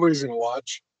hungover. Nobody's gonna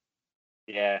watch.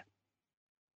 Yeah.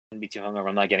 Don't be too hungover.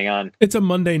 I'm not getting on. It's a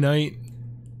Monday night.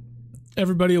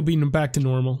 Everybody will be back to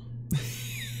normal.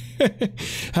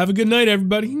 Have a good night,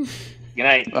 everybody. Good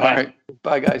night. All Bye. right.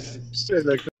 Bye, guys. Say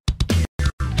that